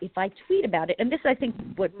thought if I tweet about it, and this I think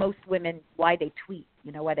what most women, why they tweet,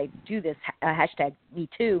 why they do this hashtag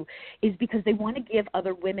 #MeToo, is because they want to give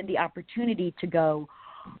other women the opportunity to go,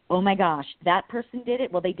 oh my gosh, that person did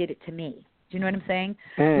it, well they did it to me. Do you know what I'm saying?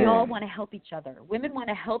 We all want to help each other. Women want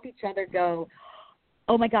to help each other go,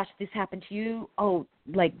 oh my gosh, this happened to you. Oh,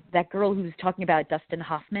 like that girl who was talking about Dustin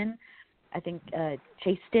Hoffman, I think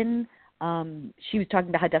Chastin, she was talking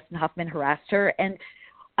about how Dustin Hoffman harassed her. And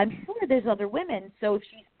I'm sure there's other women, so if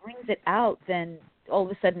she brings it out, then all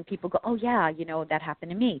of a sudden people go, oh yeah, that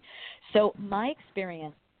happened to me. So my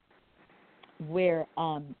experience where,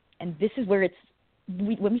 and this is where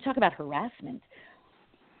when we talk about harassment,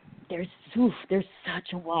 there's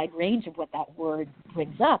such a wide range of what that word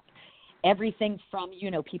brings up. Everything from,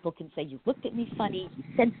 people can say, you looked at me funny, you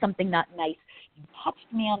said something not nice, you touched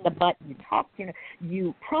me on the butt, you talked,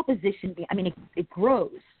 you propositioned me. I mean, it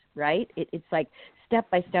grows, right? It's like step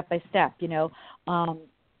by step by step,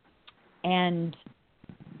 and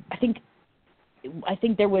I think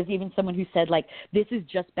there was even someone who said, like, this is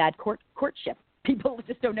just bad courtship. People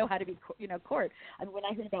just don't know how to be, court. I mean, when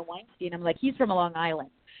I heard about Weinstein, I'm like, he's from Long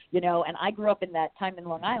Island, and I grew up in that time in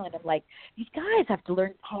Long Island. I'm like, these guys have to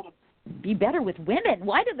learn how to be better with women.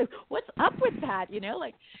 What's up with that?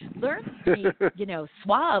 Like, learn to be,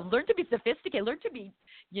 suave, learn to be sophisticated, learn to be,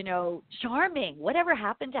 charming. Whatever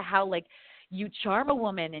happened to how, like, you charm a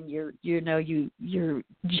woman and you're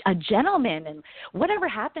a gentleman, and whatever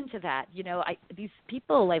happened to that? These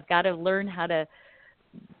people, I've got to learn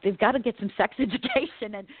they've got to get some sex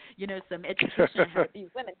education and, some education on how to be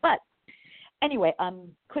women. But anyway,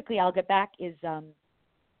 quickly I'll get back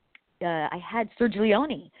I had Sergio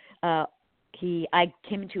Leone. I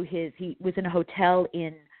came into he was in a hotel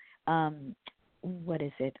in,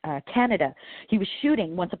 Canada. He was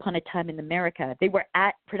shooting Once Upon a Time in America. They were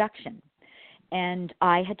at production. And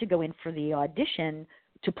I had to go in for the audition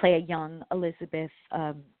to play a young Elizabeth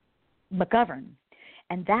McGovern.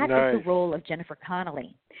 And that is the role of Jennifer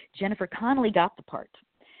Connelly. Jennifer Connelly got the part.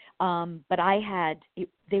 But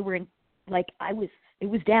it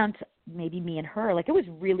was down to maybe me and her. Like, it was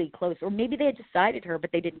really close. Or maybe they had decided her,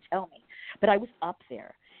 but they didn't tell me. But I was up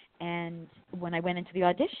there. And when I went into the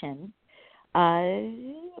audition,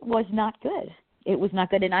 it was not good. It was not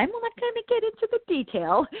good. And I'm not going to get into the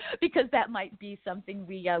detail because that might be something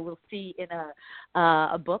we will see in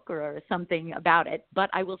a book or something about it. But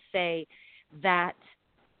I will say that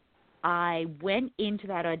I went into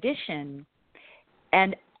that audition,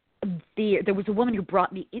 and there was a woman who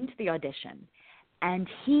brought me into the audition, and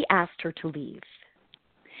he asked her to leave.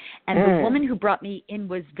 And the woman who brought me in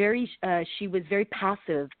was she was very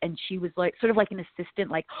passive, and she was like sort of like an assistant,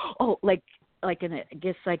 like, oh,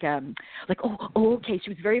 okay. She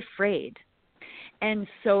was very afraid. And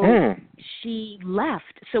so she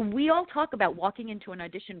left. So we all talk about walking into an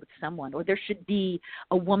audition with someone, or there should be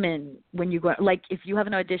a woman when you go, like, if you have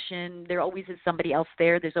an audition, there always is somebody else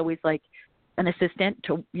there. There's always like an assistant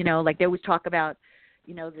to, like they always talk about,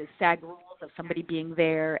 the SAG rules of somebody being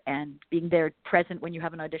there and being there present when you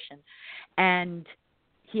have an audition. And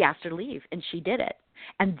he asked her to leave, and she did it.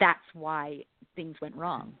 And that's why things went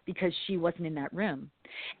wrong, because she wasn't in that room.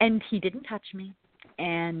 And he didn't touch me,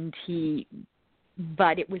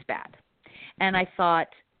 but it was bad. And I thought,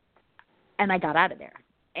 and I got out of there.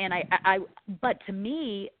 And but to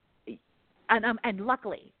me, and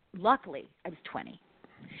luckily, I was 20.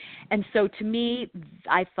 And so to me,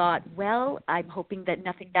 I thought, well, I'm hoping that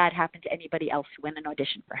nothing bad happened to anybody else who went and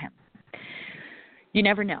auditioned for him. You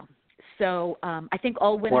never know. So I think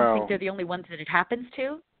all women think they're the only ones that it happens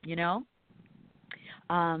to,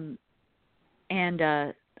 And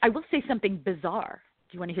I will say something bizarre.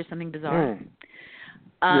 Do you want to hear something bizarre?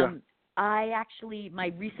 I actually,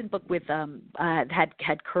 my recent book with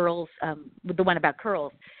had curls, with the one about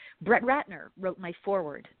curls, Brett Ratner wrote my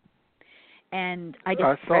foreword. And I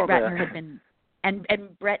guess Brett Ratner had been, and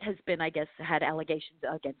Brett has been, I guess, had allegations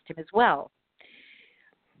against him as well.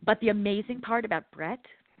 But the amazing part about Brett,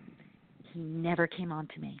 he never came on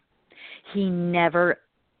to me. He never,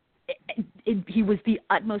 he was the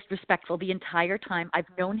utmost respectful the entire time I've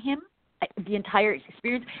known him, the entire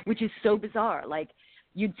experience, which is so bizarre. Like,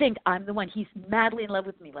 you'd think I'm the one. He's madly in love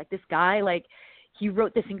with me. Like, this guy, like, he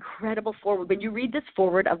wrote this incredible foreword. When you read this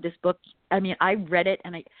foreword of this book, I mean, I read it,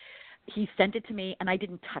 and he sent it to me, and I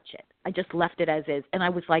didn't touch it. I just left it as is. And I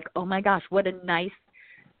was like, oh, my gosh, what a nice,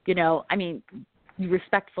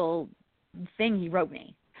 respectful thing he wrote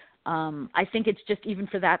me. I think it's just, even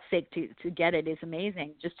for that sake, to get it is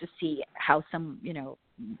amazing, just to see how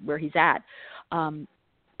where he's at.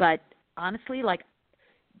 But honestly, like,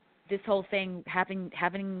 this whole thing happening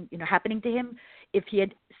to him, if he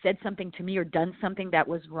had said something to me or done something that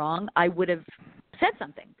was wrong, I would have said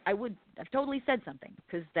something. I would have totally said something,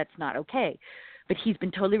 because that's not okay. But he's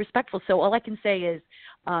been totally respectful. So all I can say is,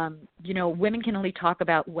 women can only talk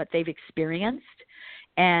about what they've experienced.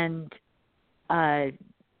 And I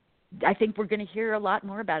think we're going to hear a lot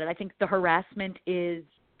more about it. I think the harassment is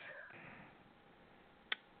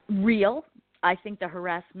real. I think the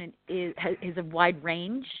harassment is a wide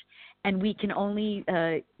range, and we can only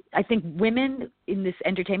I think women in this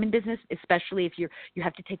entertainment business, especially if you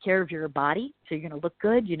have to take care of your body, so you're going to look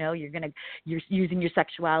good, you're using your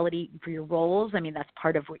sexuality for your roles. I mean, that's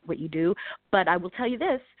part of what you do. But I will tell you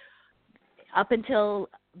this, up until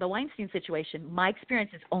the Weinstein situation, my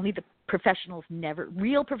experience is only the professionals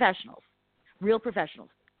real professionals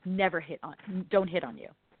don't hit on you.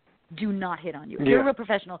 Do not hit on you. If you're a real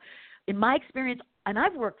professional, in my experience, and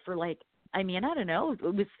I've worked for I don't know,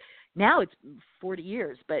 now it's 40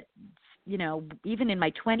 years, but, even in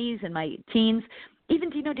my 20s and my teens, even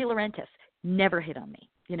Dino De Laurentiis never hit on me,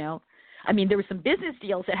 there were some business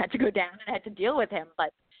deals that had to go down and I had to deal with him,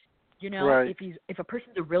 but, right. if a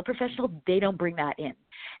person's a real professional, they don't bring that in.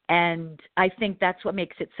 And I think that's what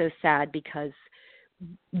makes it so sad, because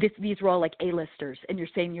these were all like A-listers, and you're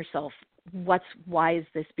saying to yourself, why is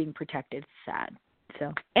this being protected? It's sad.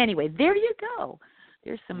 So anyway, there you go.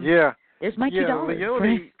 There's my $2.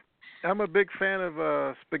 Leone, I'm a big fan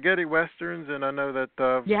of spaghetti westerns, and I know that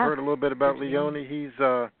I've heard a little bit about Leone. He's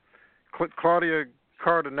Claudia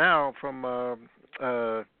Cardinale from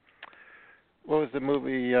what was the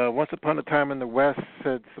movie? Once Upon a Time in the West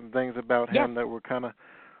said some things about him that were kind of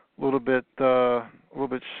a little bit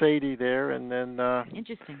shady there, and then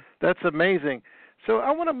interesting. That's amazing. So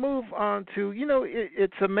I want to move on to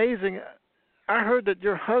it's amazing. I heard that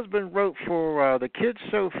your husband wrote for the kids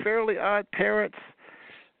show Fairly Odd Parents,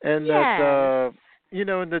 and that in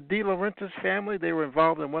the De Laurentiis family, they were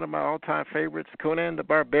involved in one of my all-time favorites, Conan the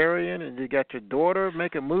Barbarian, and you got your daughter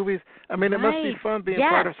making movies. I mean, it must be fun being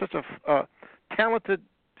part of such a talented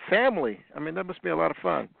family. I mean, that must be a lot of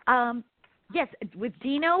fun. Yes, with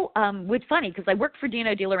Dino, it's funny because I worked for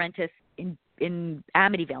Dino De Laurentiis in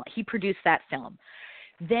Amityville. He produced that film.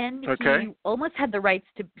 Then he almost had the rights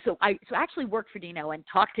to. So I actually worked for Dino and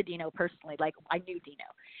talked to Dino personally. Like, I knew Dino,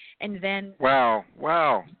 and then wow.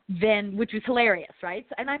 Then, which was hilarious, right?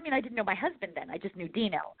 And I didn't know my husband then. I just knew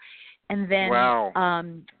Dino, and then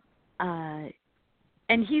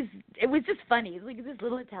and it was just funny. He's like this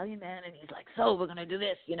little Italian man, and he's like, so we're gonna do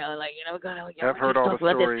this, I've heard all the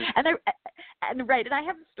stories. And I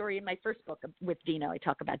have a story in my first book with Dino. I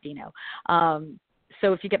talk about Dino.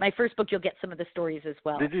 So if you get my first book, you'll get some of the stories as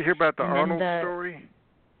well. Did you hear about the Arnold story?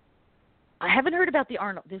 I haven't heard about the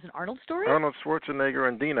Arnold. There's an Arnold story? Arnold Schwarzenegger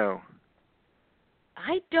and Dino.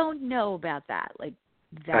 I don't know about that,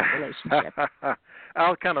 that relationship.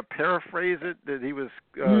 I'll kind of paraphrase it, that he was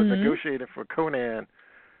negotiating for Conan,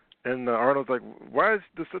 and Arnold's like, why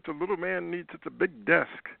does such a little man need such a big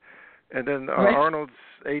desk? And then Arnold's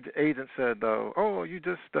agent said, you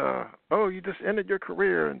just ended your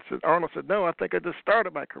career. And Arnold said, no, I think I just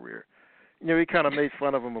started my career. He kind of made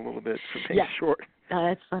fun of him a little bit for being short.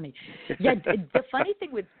 That's funny. Yeah, the funny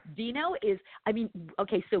thing with Dino is,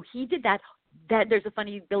 so he did that. There's a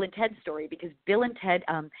funny Bill and Ted story, because Bill and Ted,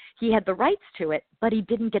 he had the rights to it, but he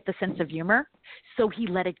didn't get the sense of humor, so he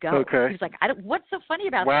let it go. Okay. He was like, what's so funny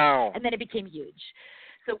about that? And then it became huge.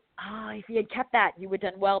 So if he had kept that, he would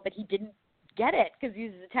have done well, but he didn't get it because he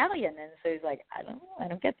was Italian, and so he's like, I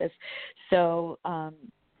don't get this. So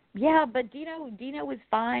but Dino was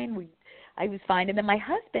fine. I was fine, and then my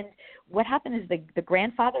husband. What happened is the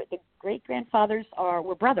great grandfathers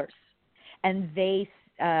were brothers, and they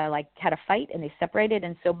had a fight and they separated,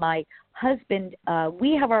 and so my husband,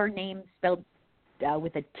 we have our names spelled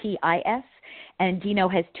with a T-I-S, and Dino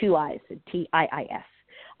has two I's, T-I-I-S.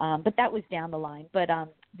 But that was down the line. But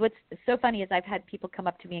what's so funny is I've had people come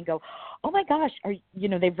up to me and go, "Oh my gosh,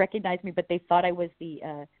 they've recognized me, but they thought I was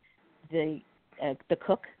the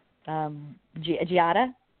cook,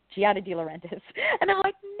 Giada De Laurentiis," and I'm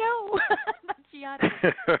like, "No, I'm not Giada,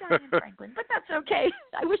 Diane Franklin." But that's okay.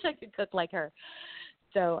 I wish I could cook like her.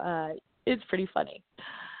 So it's pretty funny.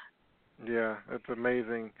 Yeah, that's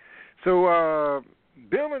amazing. So.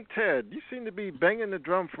 Bill and Ted, you seem to be banging the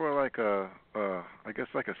drum for like a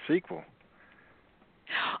sequel.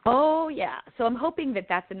 Oh, yeah. So I'm hoping that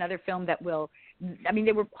that's another film that will,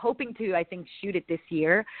 they were hoping to, I think, shoot it this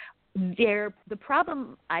year. The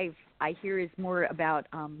problem I hear is more about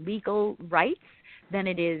legal rights than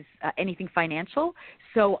it is anything financial.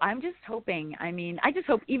 So I'm just hoping, I just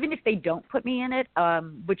hope, even if they don't put me in it,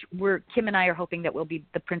 which Kim and I are hoping that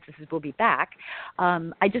the princesses will be back,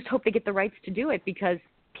 I just hope they get the rights to do it, because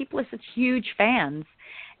people are such huge fans,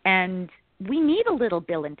 and we need a little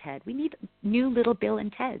Bill and Ted. We need new little Bill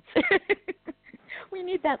and Teds. We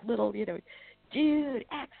need that little, dude,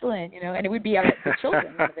 excellent, and it would be the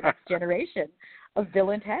children of the next generation of Bill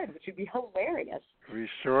and Ted, which would be hilarious. We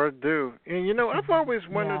sure do. And, I've always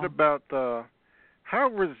wondered about how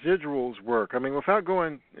residuals work. Without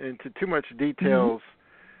going into too much details,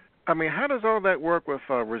 how does all that work with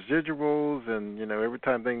residuals and, every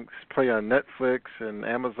time things play on Netflix and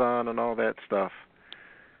Amazon and all that stuff?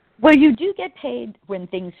 Well, you do get paid when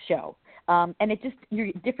things show. And it just,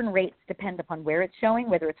 your different rates depend upon where it's showing,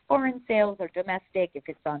 whether it's foreign sales or domestic, if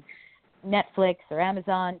it's on Netflix or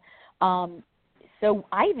Amazon. So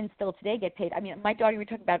I even still today get paid. I mean, my daughter, we were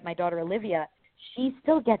talking about my daughter Olivia. She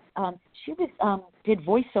still gets. Did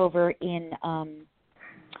voiceover in.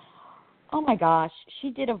 Oh my gosh, she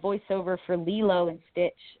did a voiceover for Lilo and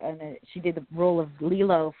Stitch, and she did the role of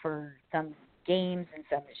Lilo for some games and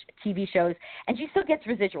some TV shows, and she still gets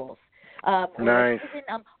residuals. Nice.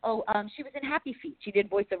 She was in Happy Feet. She did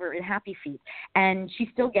voiceover in Happy Feet, and she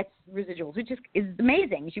still gets residuals, which is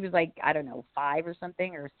amazing. She was like, I don't know, 5 or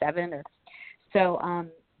something, or 7 or so.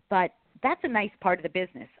 But that's a nice part of the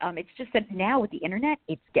business. It's just that now with the internet,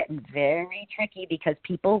 it's getting very tricky because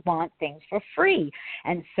people want things for free,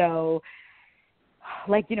 and so.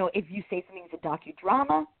 Like, you know, if you say something's a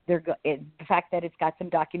docudrama, the fact that it's got some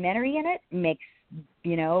documentary in it makes,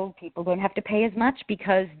 you know, people don't have to pay as much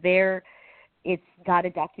because it's got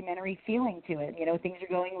a documentary feeling to it. You know, things are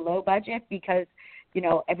going low budget because, you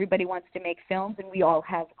know, everybody wants to make films and we all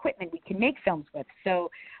have equipment we can make films with.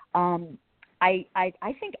 So I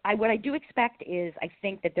think what I do expect is I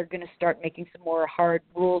think that they're going to start making some more hard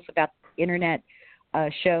rules about internet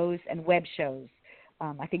shows and web shows.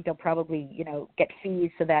 I think they'll probably, you know, get fees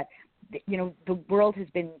so that, you know, the world has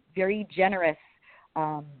been very generous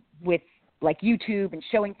with, like, YouTube and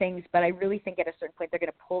showing things, but I really think at a certain point they're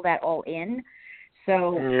going to pull that all in.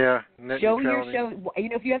 So show your show. You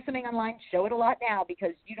know, if you have something online, show it a lot now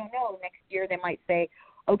because you don't know. Next year they might say,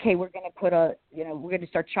 okay, we're going to we're going to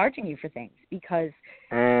start charging you for things because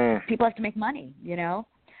people have to make money, you know.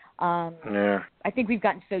 I think we've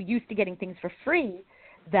gotten so used to getting things for free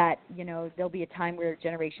that, you know, there'll be a time where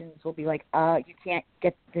generations will be like, you can't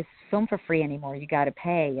get this film for free anymore. You got to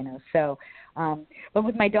pay, you know. So, but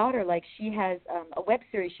with my daughter, like, she has a web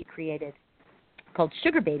series she created called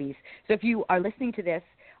Sugar Babies. So if you are listening to this,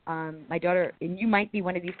 my daughter, and you might be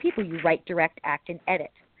one of these people, you write, direct, act, and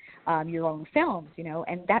edit your own films, you know,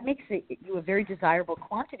 and that makes you a very desirable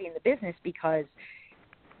quantity in the business because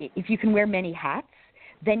if you can wear many hats,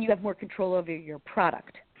 then you have more control over your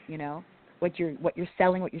product, you know. What you're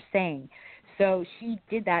selling, what you're saying. So she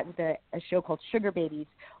did that with a show called Sugar Babies.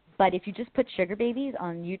 But if you just put Sugar Babies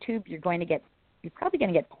on YouTube, you're probably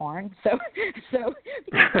going to get porn. So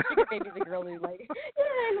because Sugar Baby's a girl who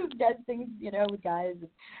who does things, you know, with guys, and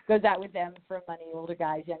goes out with them for money, older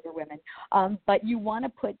guys, younger women. But you want to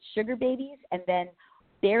put Sugar Babies and then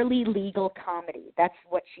Barely Legal Comedy. That's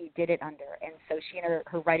what she did it under. And so she and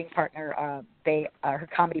her writing partner, her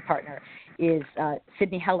comedy partner is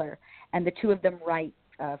Sydney Heller. And the two of them write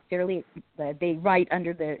they write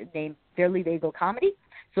under the name Barely Legal Comedy.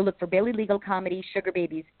 So look for Barely Legal Comedy, Sugar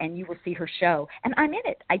Babies, and you will see her show. And I'm in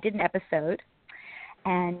it. I did an episode.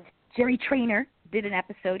 And Jerry Trainer did an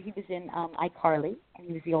episode. He was in iCarly, and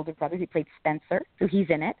he was the older brother. He played Spencer, so he's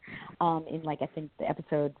in it, in, like, I think the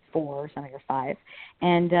episode 4 or something, or 5.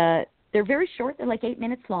 And they're very short. They're like 8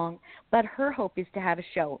 minutes long. But her hope is to have a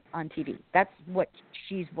show on TV. That's what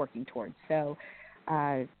she's working towards. So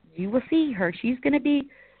you will see her. She's going to be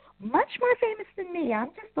much more famous than me. I'm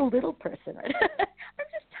just a little person. I'm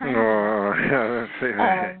just tiny. Oh,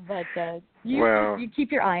 yeah, but you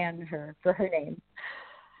keep your eye on her for her name.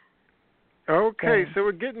 Okay, so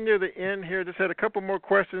we're getting near the end here. Just had a couple more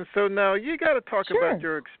questions. So now you got to talk about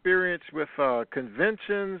your experience with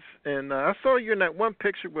conventions. And I saw you in that one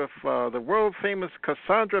picture with the world-famous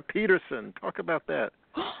Cassandra Peterson. Talk about that.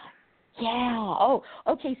 Yeah. Oh,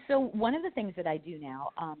 okay. So one of the things that I do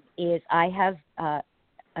now is I have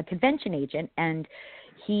a convention agent, and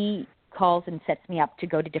he calls and sets me up to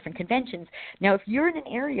go to different conventions. Now, if you're in an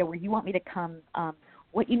area where you want me to come,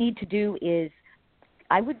 what you need to do is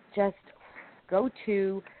I would just go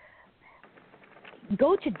to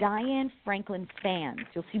Diane Franklin fans.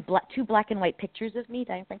 You'll see 2 black and white pictures of me,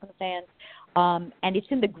 Diane Franklin fans, and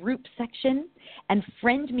it's in the group section, and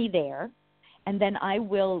friend me there. And then I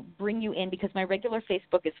will bring you in because my regular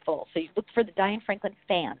Facebook is full. So you look for the Diane Franklin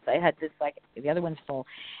fans. I had this, like, the other one's full.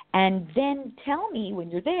 And then tell me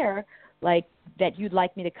when you're there, like, that you'd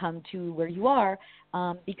like me to come to where you are,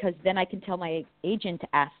 because then I can tell my agent to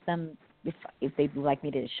ask them if they'd like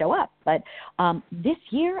me to show up. But this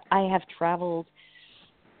year I have traveled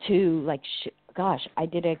to, like, I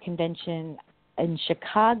did a convention in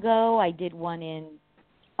Chicago. I did one in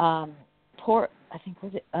I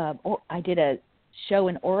did a show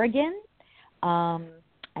in Oregon. I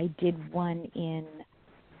did one in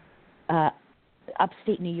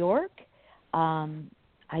upstate New York.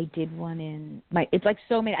 I did one in it's like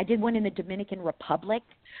so many. I did one in the Dominican Republic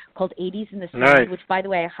called 80s in the Sand, which, by the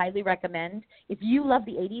way, I highly recommend. If you love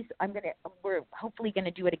the 80s, we're hopefully going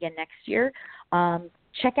to do it again next year.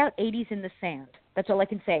 Check out 80s in the Sand. That's all I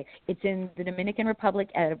can say. It's in the Dominican Republic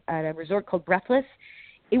at a resort called Breathless.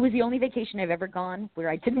 It was the only vacation I've ever gone where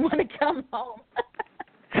I didn't want to come home.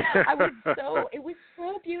 It was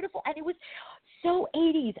so beautiful, and it was so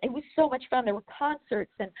 80s. It was so much fun. There were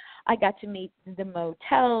concerts, and I got to meet the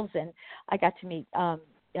motels, and I got to meet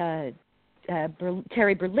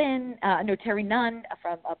Terry Nunn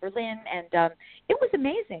from Berlin, and it was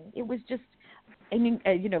amazing. It was just,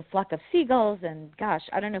 flock of seagulls, and gosh,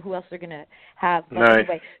 I don't know who else they're going to have. But nice.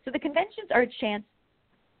 Anyway, so the conventions are a chance,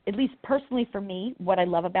 at least personally for me, what I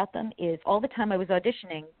love about them is all the time I was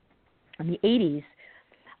auditioning in the 80s,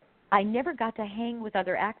 I never got to hang with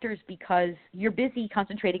other actors because you're busy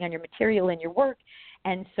concentrating on your material and your work,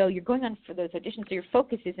 and so you're going on for those auditions, so your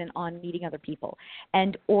focus isn't on meeting other people.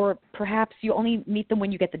 Or perhaps you only meet them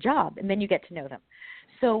when you get the job, and then you get to know them.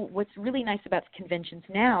 So what's really nice about conventions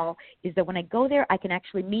now is that when I go there, I can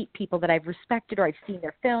actually meet people that I've respected or I've seen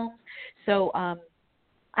their films. So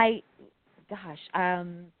I've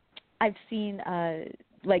seen I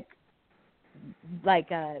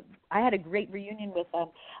had a great reunion with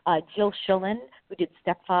Jill Schulin, who did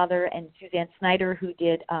Stepfather, and Suzanne Snyder, who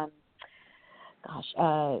did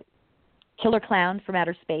Killer Clown from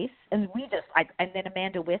Outer Space, and and then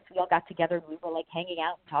Amanda Wiss, we all got together and we were like hanging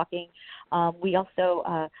out and talking. We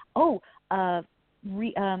also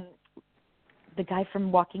the guy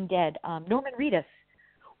from Walking Dead, Norman Reedus.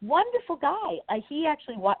 Wonderful guy. He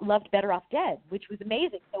actually loved Better Off Dead, which was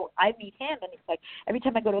amazing. So I meet him, and it's like every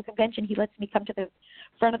time I go to a convention, he lets me come to the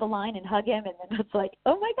front of the line and hug him, and then it's like,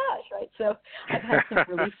 oh my gosh, right? So I've had some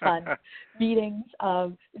really fun meetings.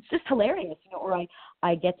 It's just hilarious, Or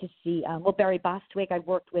I get to see Barry Bostwick I've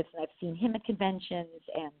worked with, and I've seen him at conventions,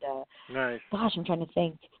 and nice. Gosh, I'm trying to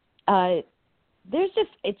think.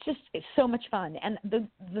 It's so much fun. And the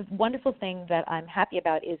wonderful thing that I'm happy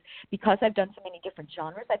about is because I've done so many different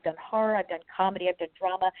genres, I've done horror, I've done comedy, I've done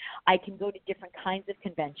drama, I can go to different kinds of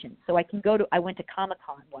conventions. So I went to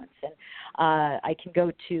Comic-Con once, and I can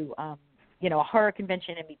go to, a horror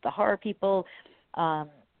convention and meet the horror people,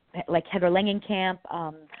 like Heather Langenkamp.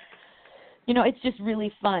 It's just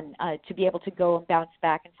really fun to be able to go and bounce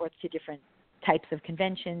back and forth to different types of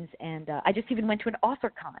conventions. And I just even went to an author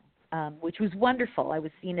con, which was wonderful. I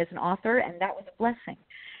was seen as an author, and that was a blessing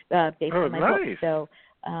based on my book. So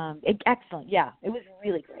excellent. Yeah, it was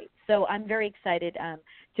really great. So I'm very excited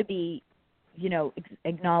to be,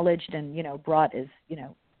 acknowledged and, brought as,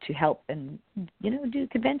 to help and, do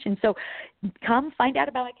conventions. So come find out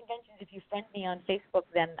about my conventions. If you friend me on Facebook,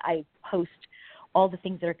 then I post all the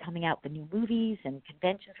things that are coming out, the new movies and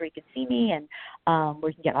conventions where you can see me, and where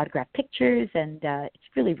you can get autographed pictures, and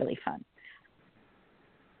it's really, really fun.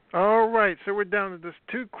 All right, so we're down to just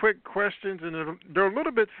two quick questions, and they're a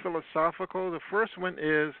little bit philosophical. The first one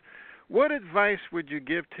is, what advice would you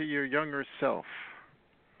give to your younger self?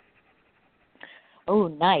 Oh,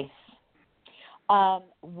 nice.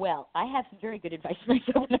 Well, I have some very good advice for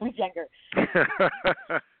myself when I was younger.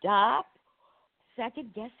 Stop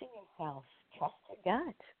second-guessing yourself. Trust your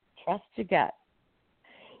gut. Trust your gut.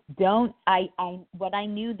 What I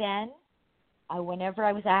knew then, whenever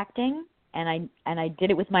I was acting, and I did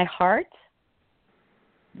it with my heart,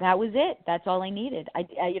 that was it. That's all I needed.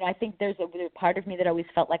 I think there's a part of me that always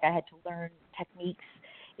felt like I had to learn techniques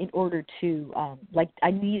in order to,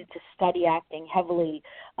 I needed to study acting heavily.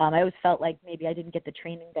 I always felt like maybe I didn't get the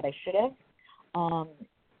training that I should have.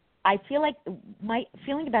 I feel like my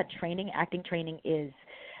feeling about acting training is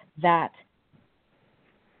that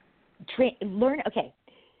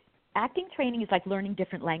acting training is like learning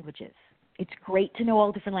different languages. It's great to know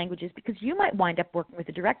all different languages because you might wind up working with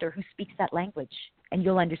a director who speaks that language and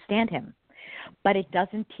you'll understand him. But it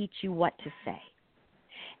doesn't teach you what to say.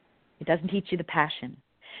 It doesn't teach you the passion.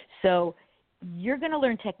 So you're going to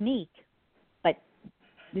learn technique, but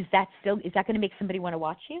is that going to make somebody want to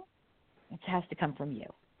watch you? It has to come from you.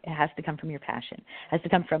 It has to come from your passion. It has to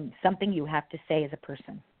come from something you have to say as a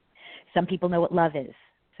person. Some people know what love is.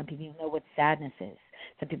 Some people know what sadness is.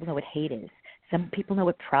 Some people know what hate is. Some people know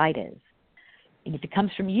what pride is. And if it comes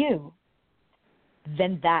from you,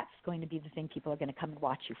 then that's going to be the thing people are going to come and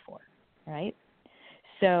watch you for, right?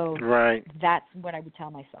 So That's what I would tell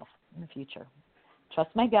myself in the future. Trust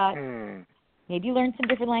my gut. Maybe learn some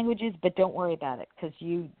different languages, but don't worry about it because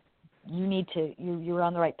you're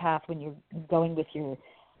on the right path when you're going with your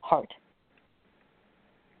heart.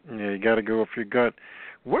 Yeah, you got to go with your gut.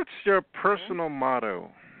 What's your personal motto?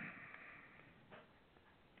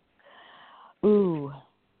 Ooh,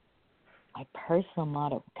 my personal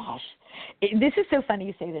motto. Gosh, this is so funny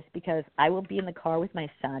you say this because I will be in the car with my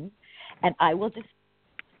son, and I will just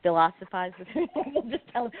philosophize with him. We'll just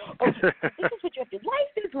tell him, this is what you have to,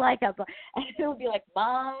 life is like a, and he'll be like,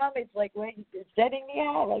 Mom, it's like, wait, you're setting me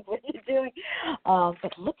out, like, what are you doing?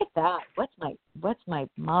 But look at that. What's my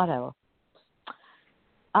motto?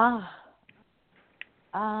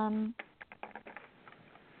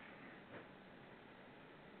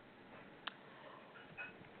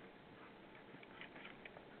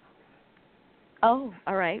 Oh,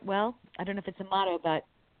 all right. Well, I don't know if it's a motto, but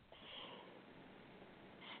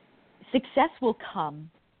success will come,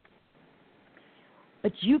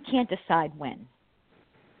 but you can't decide when.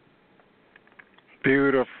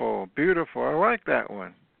 Beautiful, beautiful. I like that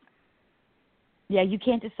one. Yeah, you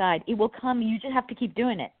can't decide. It will come. You just have to keep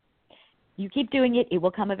doing it. You keep doing it, it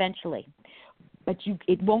will come eventually. But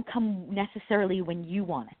it won't come necessarily when you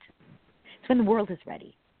want it. It's when the world is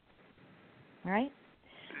ready. All right?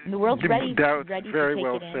 When the world's ready That's to very take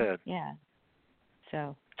well it in. said. Yeah.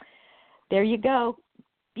 So, there you go.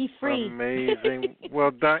 Be free. Amazing. Well,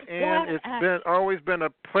 Diane, it's always been a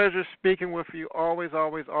pleasure speaking with you. Always,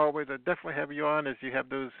 always, always. I definitely have you on as you have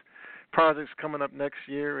those projects coming up next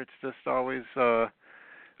year. It's just always learn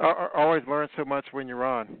so much when you're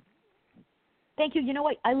on. Thank you. You know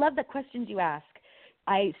what? I love the questions you ask.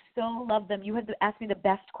 I so love them. You have asked me the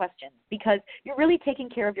best questions because you're really taking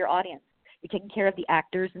care of your audience. You're taking care of the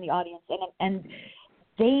actors and the audience, and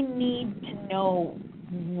they need to know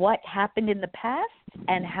what happened in the past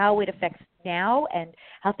and how it affects now and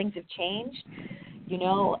how things have changed,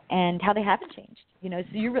 and how they haven't changed. So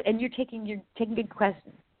you're taking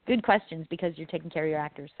good questions because you're taking care of your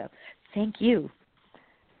actors. So thank you.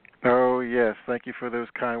 Oh, yes. Thank you for those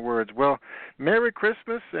kind words. Well, Merry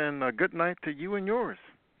Christmas and good night to you and yours.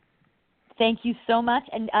 Thank you so much.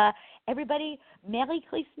 And everybody, Merry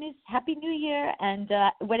Christmas, Happy New Year, and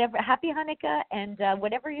Happy Hanukkah, and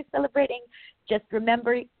whatever you're celebrating, just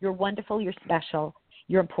remember you're wonderful, you're special,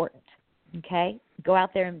 you're important. Okay? Go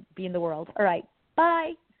out there and be in the world. All right.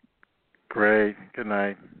 Bye. Great. Good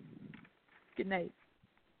night. Good night.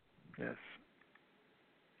 Yes.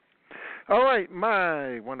 All right,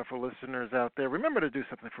 my wonderful listeners out there, remember to do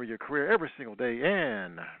something for your career every single day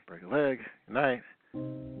and break a leg. Good night.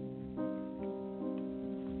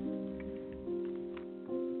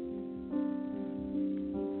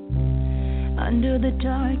 Under the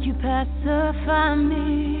dark you pacify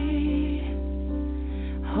me,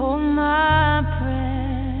 hold my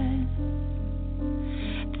breath,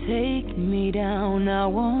 take me down, I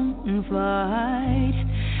won't fight.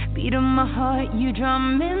 Beat of my heart, you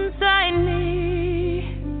drum inside me.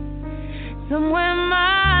 Somewhere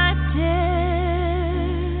my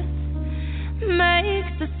death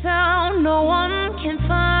makes a sound no one can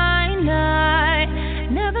find. I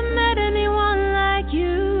never met anyone like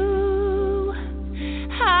you.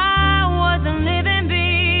 I wasn't living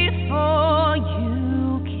before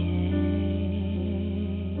you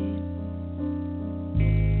came.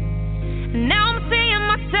 Now I'm seeing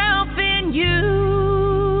myself in you.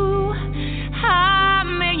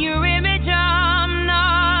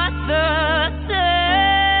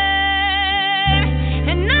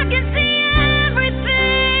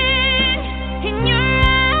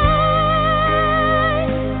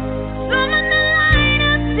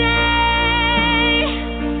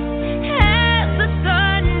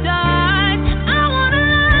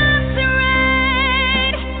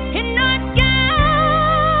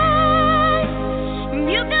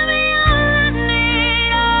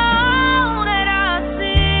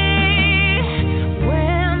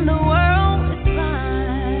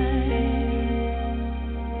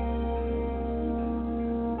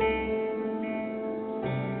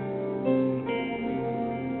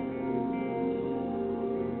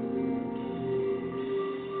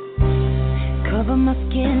 Cover my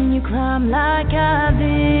skin, you climb like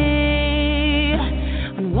ivy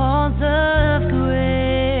on walls of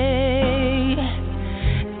gray.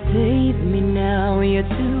 Save me now, you're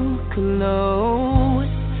too close.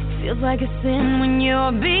 Feels like a sin when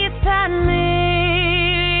you're beside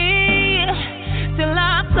me. Till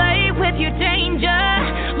I play with your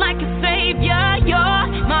danger like a